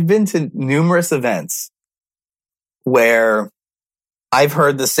 I've been to numerous events where I've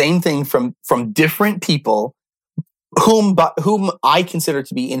heard the same thing from different people whom I consider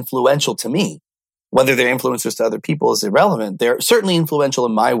to be influential to me. Whether they're influencers to other people is irrelevant. They're certainly influential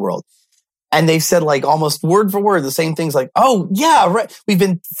in my world. And they've said like almost word for word the same things like, oh, yeah, right. We've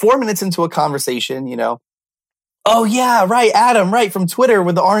been 4 minutes into a conversation, Oh, yeah, right. Adam, right. From Twitter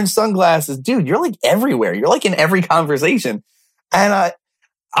with the orange sunglasses. Dude, you're like everywhere. You're like in every conversation. And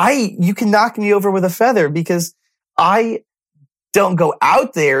you can knock me over with a feather because I don't go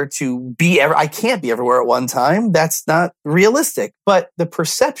out there to be I can't be everywhere at one time. That's not realistic. But the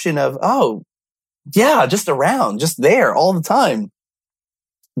perception of, oh, yeah, just around, just there all the time.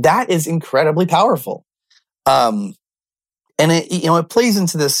 That is incredibly powerful. And it plays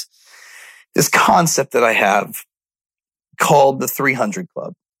into this concept that I have called the 300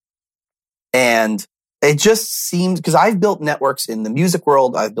 Club. And it just seems, because I've built networks in the music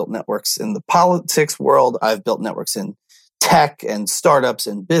world, I've built networks in the politics world, I've built networks in tech and startups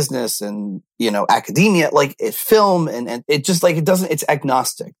and business and, academia, like film and it just like, it's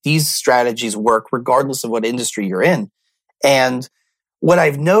agnostic. These strategies work regardless of what industry you're in. And what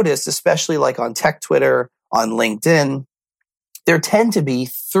I've noticed, especially like on tech Twitter, on LinkedIn, there tend to be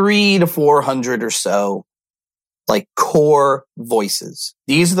 300 to 400 or so like core voices.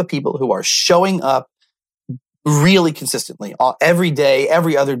 These are the people who are showing up really consistently every day,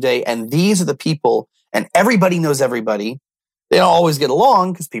 every other day. And these are the people, and everybody knows everybody. They don't always get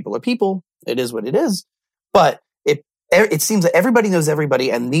along because people are people. It is what it is. But it seems that everybody knows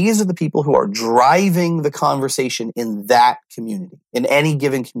everybody, and these are the people who are driving the conversation in that community, in any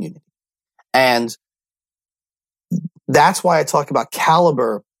given community. And that's why I talk about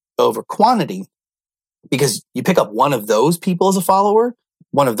caliber over quantity, because you pick up one of those people as a follower,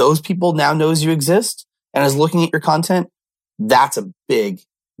 one of those people now knows you exist and is looking at your content. That's a big,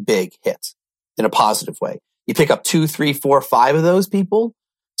 big hit in a positive way. You pick up 2, 3, 4, 5 of those people,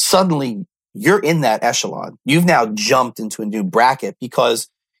 suddenly you're in that echelon. You've now jumped into a new bracket because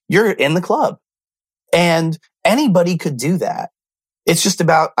you're in the club. And anybody could do that. It's just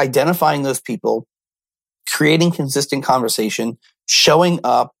about identifying those people, creating consistent conversation, showing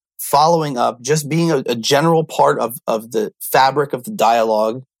up, following up, just being a general part of the fabric of the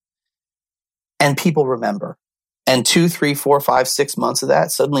dialogue. And people remember. And 2, 3, 4, 5, 6 months of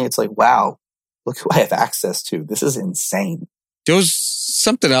that, suddenly it's like, wow, look who I have access to. This is insane. There was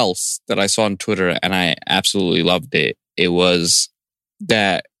something else that I saw on Twitter and I absolutely loved it. It was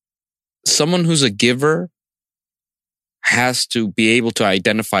that someone who's a giver has to be able to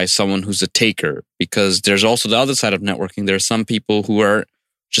identify someone who's a taker, because there's also the other side of networking. There are some people who are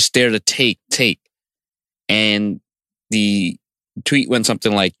just there to take. And the tweet went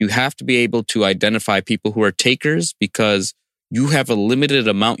something like, you have to be able to identify people who are takers because you have a limited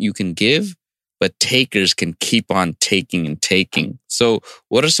amount you can give, but takers can keep on taking and taking. So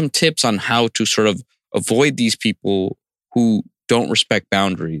what are some tips on how to sort of avoid these people who don't respect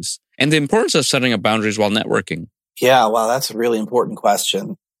boundaries and the importance of setting up boundaries while networking? Yeah, wow, that's a really important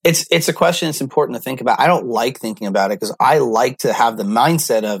question. It's a question that's important to think about. I don't like thinking about it because I like to have the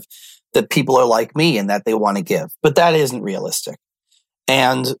mindset of that people are like me and that they want to give. But that isn't realistic.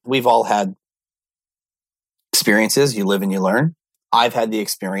 And we've all had experiences. You live and you learn. I've had the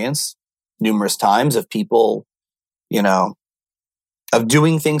experience numerous times of people, of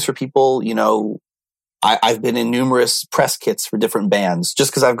doing things for people. I've been in numerous press kits for different bands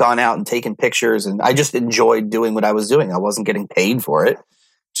just because I've gone out and taken pictures, and I just enjoyed doing what I was doing. I wasn't getting paid for it,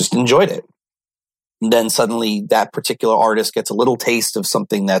 just enjoyed it. And then suddenly that particular artist gets a little taste of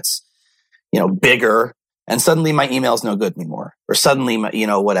something that's, bigger, and suddenly my email's no good anymore, or suddenly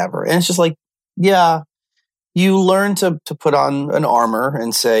whatever. And it's just like, yeah, you learn to put on an armor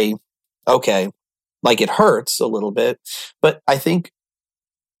and say, okay, like it hurts a little bit, but I think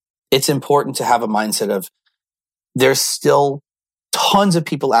it's important to have a mindset of there's still tons of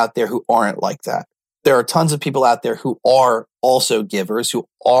people out there who aren't like that. There are tons of people out there who are also givers, who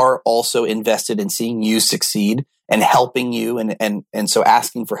are also invested in seeing you succeed and helping you. And so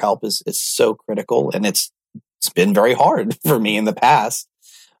asking for help is so critical. And it's been very hard for me in the past.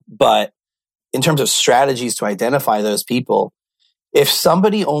 But in terms of strategies to identify those people, if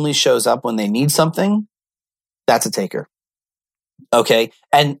somebody only shows up when they need something, that's a taker. Okay.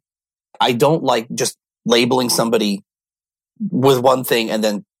 And I don't like just labeling somebody with one thing and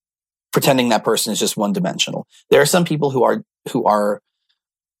then pretending that person is just one dimensional. There are some people who are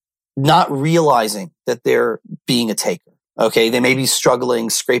not realizing that they're being a taker. Okay. They may be struggling,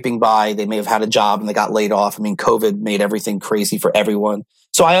 scraping by. They may have had a job and they got laid off. I mean, COVID made everything crazy for everyone.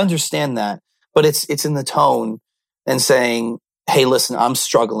 So I understand that, but it's in the tone and saying, hey, listen, I'm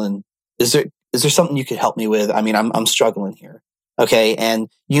struggling. Is there something you could help me with? I mean, I'm struggling here. Okay. And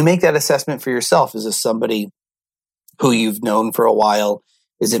you make that assessment for yourself. Is this somebody who you've known for a while?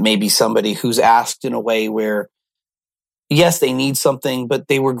 Is it maybe somebody who's asked in a way where, yes, they need something, but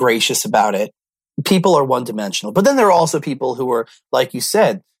they were gracious about it? People are one-dimensional. But then there are also people who are, like you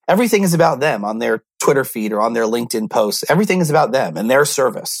said, everything is about them on their Twitter feed or on their LinkedIn posts. Everything is about them and their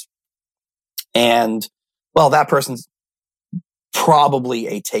service. And, well, that person's probably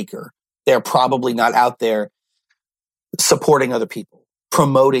a taker. They're probably not out there supporting other people,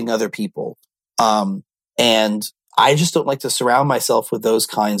 promoting other people. And I just don't like to surround myself with those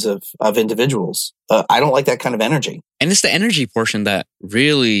kinds of individuals. I don't like that kind of energy. And it's the energy portion that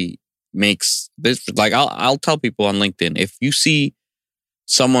really makes this, like, I'll tell people on LinkedIn, if you see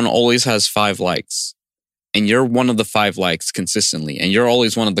someone always has 5 likes and you're one of the 5 likes consistently and you're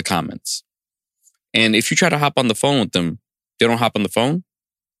always one of the comments, and if you try to hop on the phone with them, they don't hop on the phone.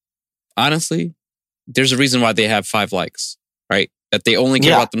 Honestly, there's a reason why they have 5 likes, right? That they only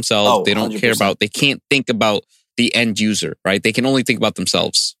care about themselves. They don't 100%. They can't think about the end user, right? They can only think about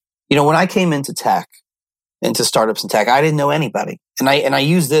themselves. When I came into startups and tech, I didn't know anybody. And I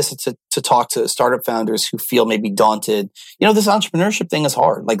use this to talk to startup founders who feel maybe daunted. This entrepreneurship thing is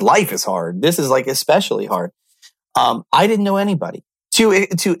hard. Like, life is hard. This is like especially hard. I didn't know anybody.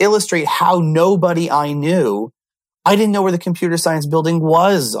 To illustrate how nobody I knew, I didn't know where the computer science building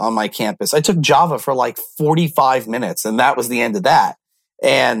was on my campus. I took Java for like 45 minutes and that was the end of that.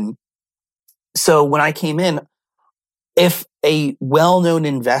 And so when I came in, if a well-known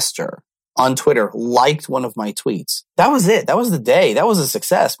investor on Twitter liked one of my tweets, that was it. That was the day. That was a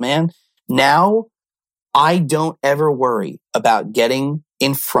success, man. Now I don't ever worry about getting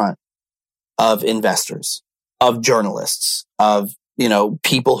in front of investors, of journalists, of,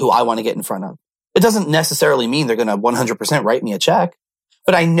 people who I want to get in front of. It doesn't necessarily mean they're going to 100% write me a check,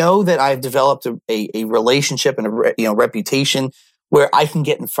 but I know that I've developed a relationship and a reputation where I can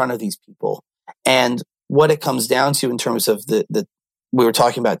get in front of these people. And what it comes down to in terms of the we were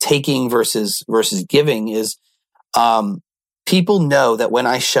talking about taking versus giving is people know that when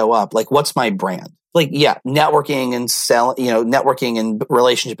I show up, like, what's my brand? Like, yeah, networking and networking and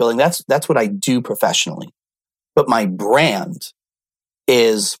relationship building. That's what I do professionally. But my brand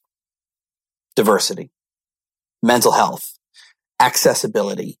is diversity, mental health,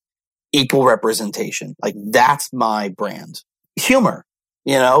 accessibility, equal representation. Like, that's my brand. Humor,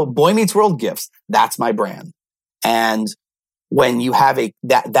 Boy Meets World gifts. That's my brand. And when you have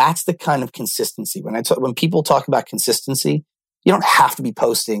that's the kind of consistency. When people talk about consistency, you don't have to be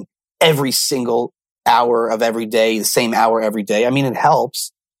posting every single hour of every day, the same hour every day. I mean, it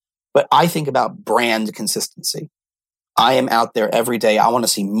helps, but I think about brand consistency. I am out there every day. I want to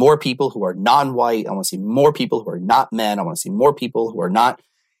see more people who are non-white. I want to see more people who are not men. I want to see more people who are not,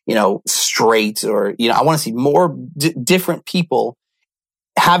 straight, or, I want to see more different people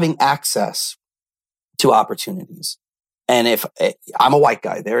having access to opportunities. And if I'm a white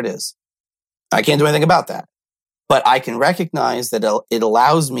guy, there it is. I can't do anything about that. But I can recognize that it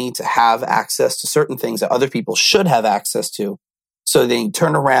allows me to have access to certain things that other people should have access to. So then you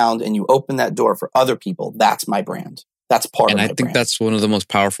turn around and you open that door for other people. That's my brand. That's part of my brand. And I think that's one of the most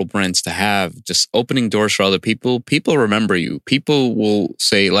powerful brands to have, just opening doors for other people. People remember you. People will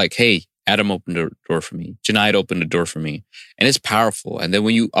say like, hey, Adam opened a door for me. Junaid opened a door for me. And it's powerful. And then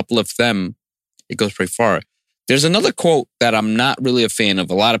when you uplift them, it goes pretty far. There's another quote that I'm not really a fan of.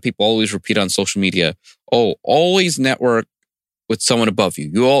 A lot of people always repeat on social media. Oh, always network with someone above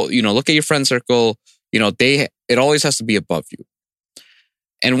you. Look at your friend circle. It always has to be above you.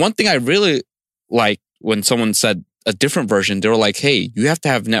 And one thing I really like when someone said a different version, they were like, hey, you have to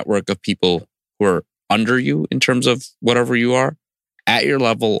have a network of people who are under you in terms of whatever you are, at your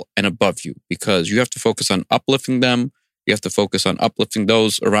level and above you, because you have to focus on uplifting them. You have to focus on uplifting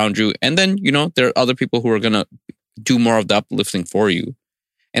those around you. And then, there are other people who are going to do more of the uplifting for you.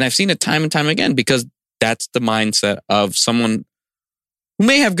 And I've seen it time and time again, because that's the mindset of someone who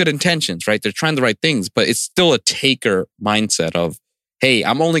may have good intentions, right? They're trying the right things, but it's still a taker mindset of, hey,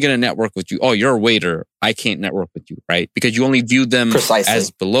 I'm only going to network with you. Oh, you're a waiter. I can't network with you, right? Because you only view them Precisely. as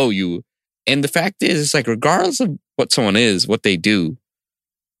below you. And the fact is, it's like, regardless of what someone is, what they do,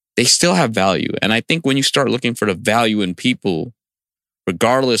 they still have value. And I think when you start looking for the value in people,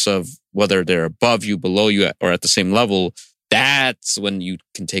 regardless of whether they're above you, below you, or at the same level, that's when you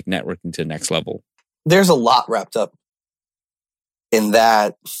can take networking to the next level. There's a lot wrapped up in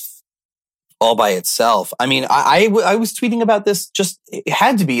that all by itself. I mean, I was tweeting about this, it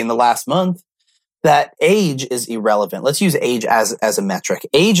had to be in the last month, that age is irrelevant. Let's use age as a metric.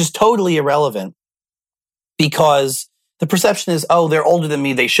 Age is totally irrelevant because the perception is, oh, they're older than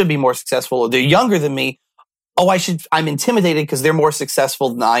me, they should be more successful, or they're younger than me. Oh, I'm intimidated because they're more successful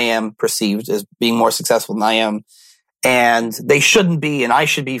than I am, perceived as being more successful than I am. And they shouldn't be, and I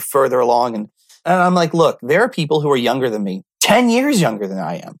should be further along. And I'm like, look, there are people who are younger than me, 10 years younger than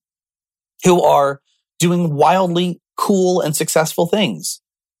I am, who are doing wildly cool and successful things.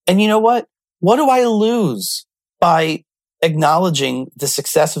 And you know what? What do I lose by acknowledging the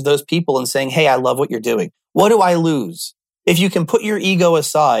success of those people and saying, hey, I love what you're doing? What do I lose? If you can put your ego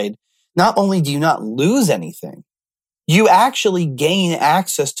aside, not only do you not lose anything, you actually gain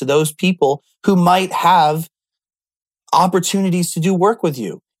access to those people who might have opportunities to do work with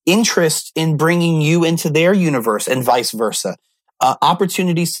you, interest in bringing you into their universe and vice versa,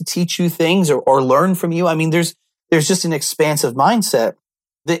 opportunities to teach you things or learn from you. I mean, there's just an expansive mindset.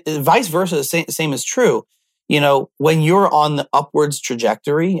 The vice versa, the same is true. When you're on the upwards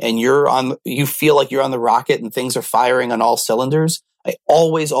trajectory and you feel like you're on the rocket and things are firing on all cylinders, I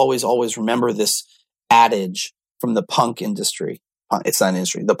always, always, always remember this adage from the punk industry. It's not an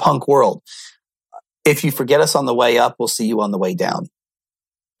industry, the punk world. If you forget us on the way up, we'll see you on the way down.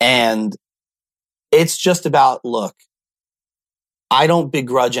 And it's just about, look, I don't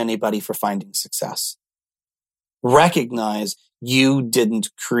begrudge anybody for finding success. Recognize you didn't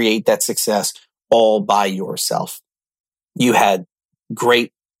create that success all by yourself. You had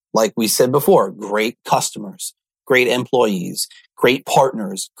great, like we said before, great customers, great employees, great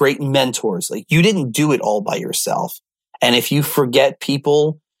partners, great mentors. Like, you didn't do it all by yourself. And if you forget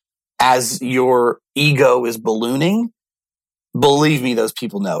people as your ego is ballooning, believe me, those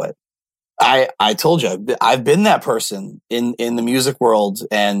people know it. I told you, I've been that person in the music world,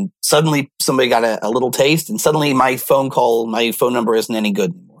 and suddenly somebody got a little taste, and suddenly my phone number isn't any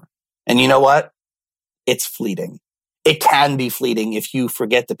good anymore. And you know what? It's fleeting. It can be fleeting if you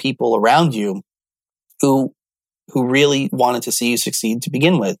forget the people around you who really wanted to see you succeed to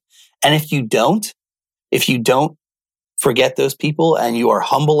begin with. And if you don't forget those people and you are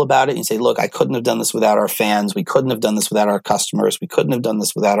humble about it and say, look, I couldn't have done this without our fans. We couldn't have done this without our customers. We couldn't have done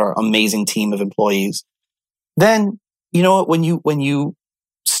this without our amazing team of employees. Then, you know what? When you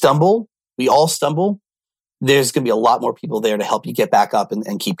stumble, we all stumble, there's going to be a lot more people there to help you get back up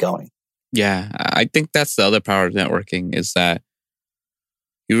and keep going. Yeah, I think that's the other power of networking, is that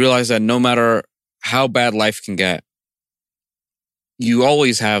you realize that no matter how bad life can get, you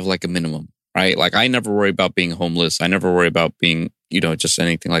always have like a minimum, right? Like, I never worry about being homeless. I never worry about being, just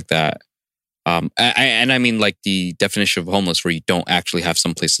anything like that. And I mean like the definition of homeless where you don't actually have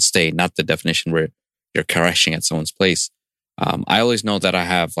some place to stay, not the definition where you're crashing at someone's place. I always know that I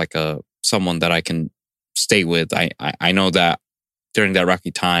have like someone that I can stay with. I know that during that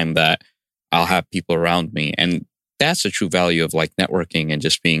rocky time that I'll have people around me. And that's the true value of like networking and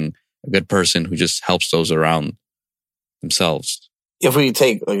just being a good person who just helps those around themselves. If we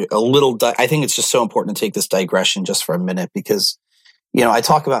take a little, I think it's just so important to take this digression just for a minute, because, I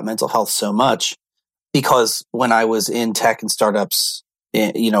talk about mental health so much because when I was in tech and startups,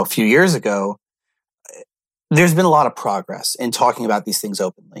 a few years ago, there's been a lot of progress in talking about these things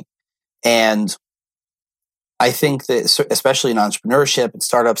openly. And I think that especially in entrepreneurship and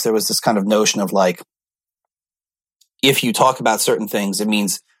startups, there was this kind of notion of like, if you talk about certain things, it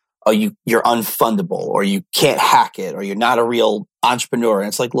means you're unfundable, or you can't hack it, or you're not a real entrepreneur. And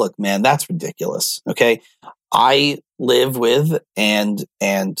it's like, look, man, that's ridiculous. Okay. I live with and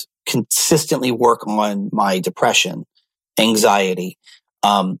consistently work on my depression, anxiety.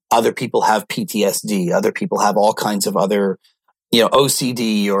 Other people have PTSD. Other people have all kinds of other,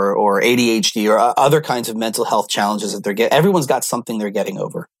 OCD or ADHD or other kinds of mental health challenges that everyone's got something they're getting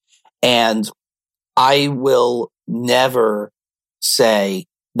over. And I will never say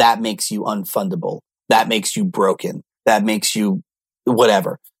that makes you unfundable. That makes you broken. That makes you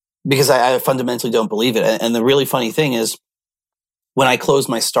whatever, because I fundamentally don't believe it. And the really funny thing is, when I closed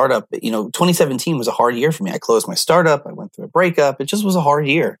my startup, 2017 was a hard year for me. I closed my startup. I went through a breakup. It just was a hard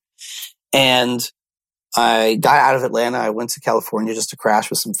year. And I got out of Atlanta. I went to California just to crash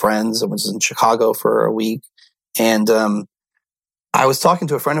with some friends. I was in Chicago for a week. And I was talking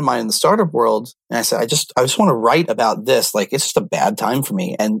to a friend of mine in the startup world. And I said, I just want to write about this. Like, it's just a bad time for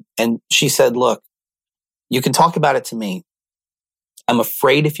me. And she said, look, you can talk about it to me. I'm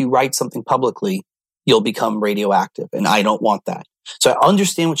afraid if you write something publicly, you'll become radioactive. And I don't want that. So I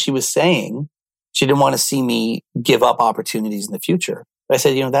understand what she was saying. She didn't want to see me give up opportunities in the future. But I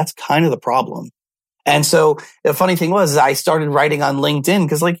said, that's kind of the problem. And so the funny thing was, I started writing on LinkedIn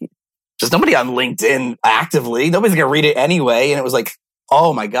because there's nobody on LinkedIn actively. Nobody's going to read it anyway. And it was like,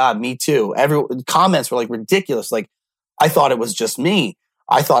 oh my God, me too. Comments were like ridiculous. Like, I thought it was just me.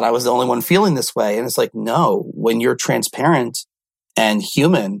 I thought I was the only one feeling this way. And it's like, no, when you're transparent and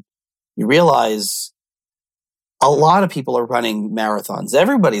human, you realize a lot of people are running marathons.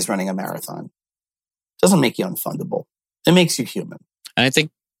 Everybody's running a marathon. It doesn't make you unfundable. It makes you human. And I think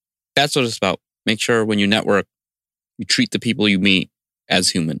that's what it's about. Make sure when you network, you treat the people you meet as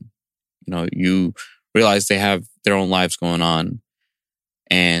human. You realize they have their own lives going on,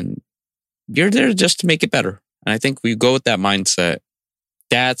 and you're there just to make it better. And I think we go with that mindset.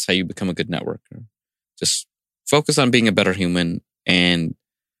 That's how you become a good networker. Just focus on being a better human. And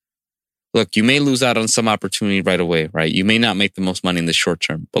look, you may lose out on some opportunity right away, right? You may not make the most money in the short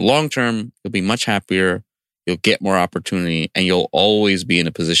term, but long term, you'll be much happier. You'll get more opportunity, and you'll always be in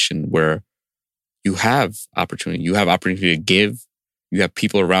a position where you have opportunity. You have opportunity to give. You have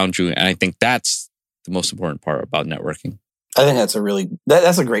people around you. And I think that's the most important part about networking. I think that's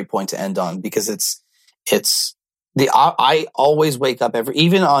that's a great point to end on, because I always wake up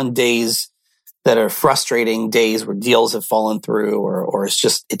even on days that are frustrating, days where deals have fallen through, or it's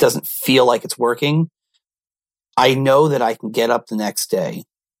just, it doesn't feel like it's working. I know that I can get up the next day,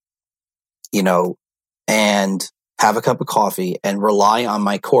 and have a cup of coffee and rely on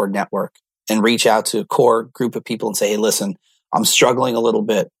my core network and reach out to a core group of people and say, hey, listen, I'm struggling a little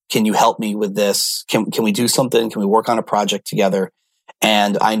bit. Can you help me with this? Can we do something? Can we work on a project together?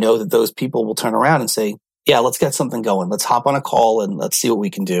 And I know that those people will turn around and say, yeah, let's get something going. Let's hop on a call and let's see what we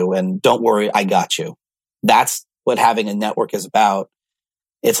can do. And don't worry, I got you. That's what having a network is about.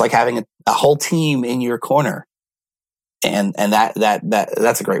 It's like having a whole team in your corner. And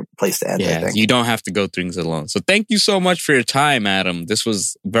that's a great place to end. Yeah, I think. You don't have to go through things alone. So thank you so much for your time, Adam. This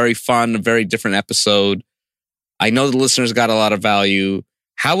was very fun, a very different episode. I know the listeners got a lot of value.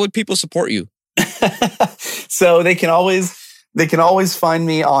 How would people support you? So they can always find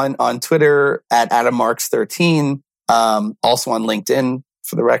me on Twitter at AdamMarx13. Also on LinkedIn,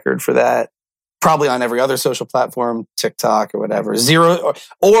 for the record, for that. Probably on every other social platform, TikTok or whatever.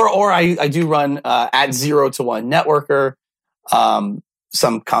 I do run at 0 to 1 Networker.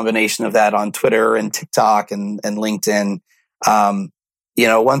 Some combination of that on Twitter and TikTok and LinkedIn.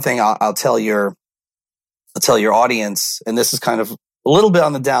 One thing I'll tell your audience, and this is kind of a little bit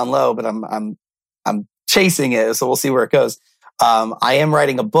on the down low, but I'm chasing it, so we'll see where it goes. I am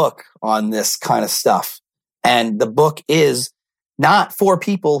writing a book on this kind of stuff, and the book is not for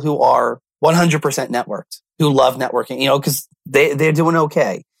people who are 100% networked, who love networking, because they're doing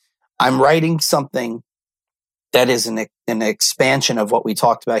okay. I'm writing something that is an expansion of what we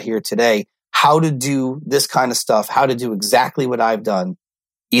talked about here today. How to do this kind of stuff, how to do exactly what I've done,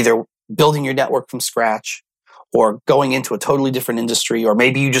 either building your network from scratch or going into a totally different industry, or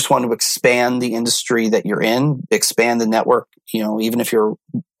maybe you just want to expand the industry that you're in, expand the network, even if you're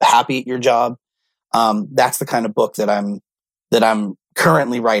happy at your job. That's the kind of book that I'm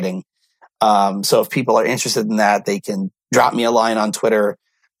currently writing. So if people are interested in that, they can drop me a line on Twitter,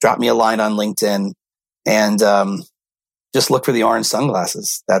 drop me a line on LinkedIn, and just look for the orange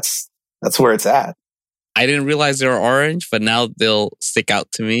sunglasses. That's where it's at. I didn't realize they were orange, but now they'll stick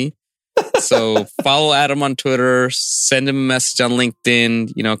out to me. So follow Adam on Twitter, send him a message on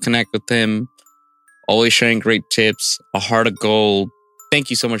LinkedIn, connect with him. always sharing great tips, a heart of gold. Thank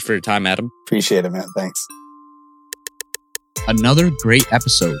you so much for your time, Adam. Appreciate it, man. Thanks. Another great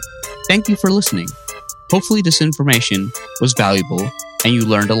episode. Thank you for listening. Hopefully this information was valuable and you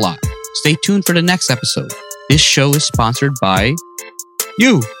learned a lot. Stay tuned for the next episode. This show is sponsored by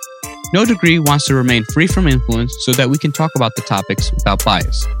you. No Degree wants to remain free from influence so that we can talk about the topics without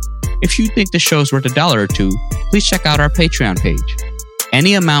bias. If you think the show is worth $1 or $2, please check out our Patreon page.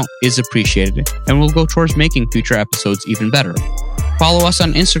 Any amount is appreciated and will go towards making future episodes even better. Follow us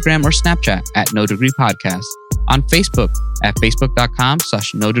on Instagram or Snapchat at No Degree Podcast, on Facebook at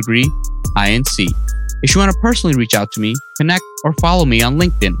facebook.com/NoDegreeINC. If you want to personally reach out to me, connect or follow me on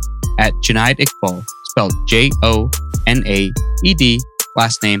LinkedIn at Junaid Iqbal, spelled Jonaed,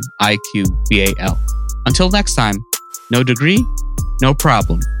 last name Iqbal. Until next time, no degree, no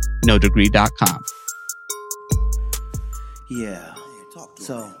problem. NoDegree.com. Yeah.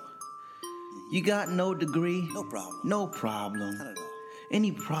 So, you got no degree? No problem. No problem. Not at all.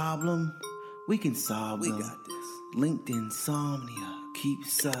 Any problem, we can solve We them. got this. Linked insomnia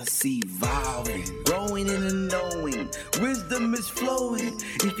keeps us evolving, growing in the knowing. Wisdom is flowing.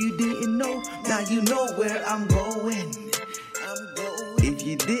 If you didn't know, now you know where I'm going. I'm going. If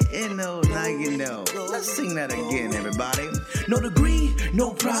you didn't know, now you know. Let's sing that again, everybody. No degree,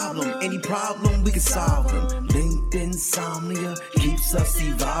 no problem. Any problem, we can solve them. Linked insomnia keeps us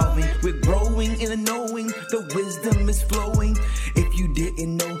evolving. We're growing in the knowing. The wisdom is flowing. If you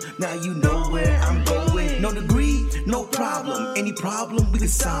didn't know, now you know where I'm going. No degree, no problem. Any problem, we can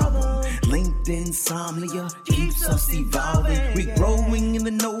solve them. Linked insomnia keeps us evolving. We're growing in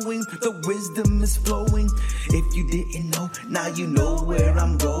the knowing. The wisdom is flowing. If you didn't know, now you know where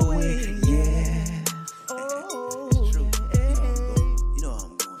I'm going. Yeah.